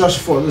guy, Musashi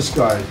fought this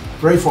guy,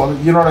 Ray fought,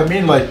 you know what I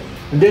mean? Like,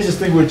 and there's this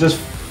thing we just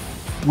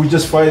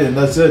fight and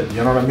that's it,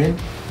 you know what I mean?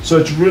 So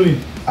it's really,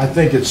 I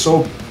think it's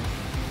so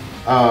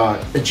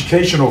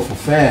educational for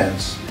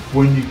fans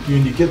when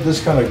you get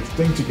this kind of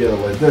thing together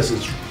like this.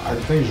 I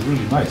think it's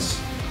really nice.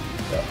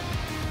 Yeah.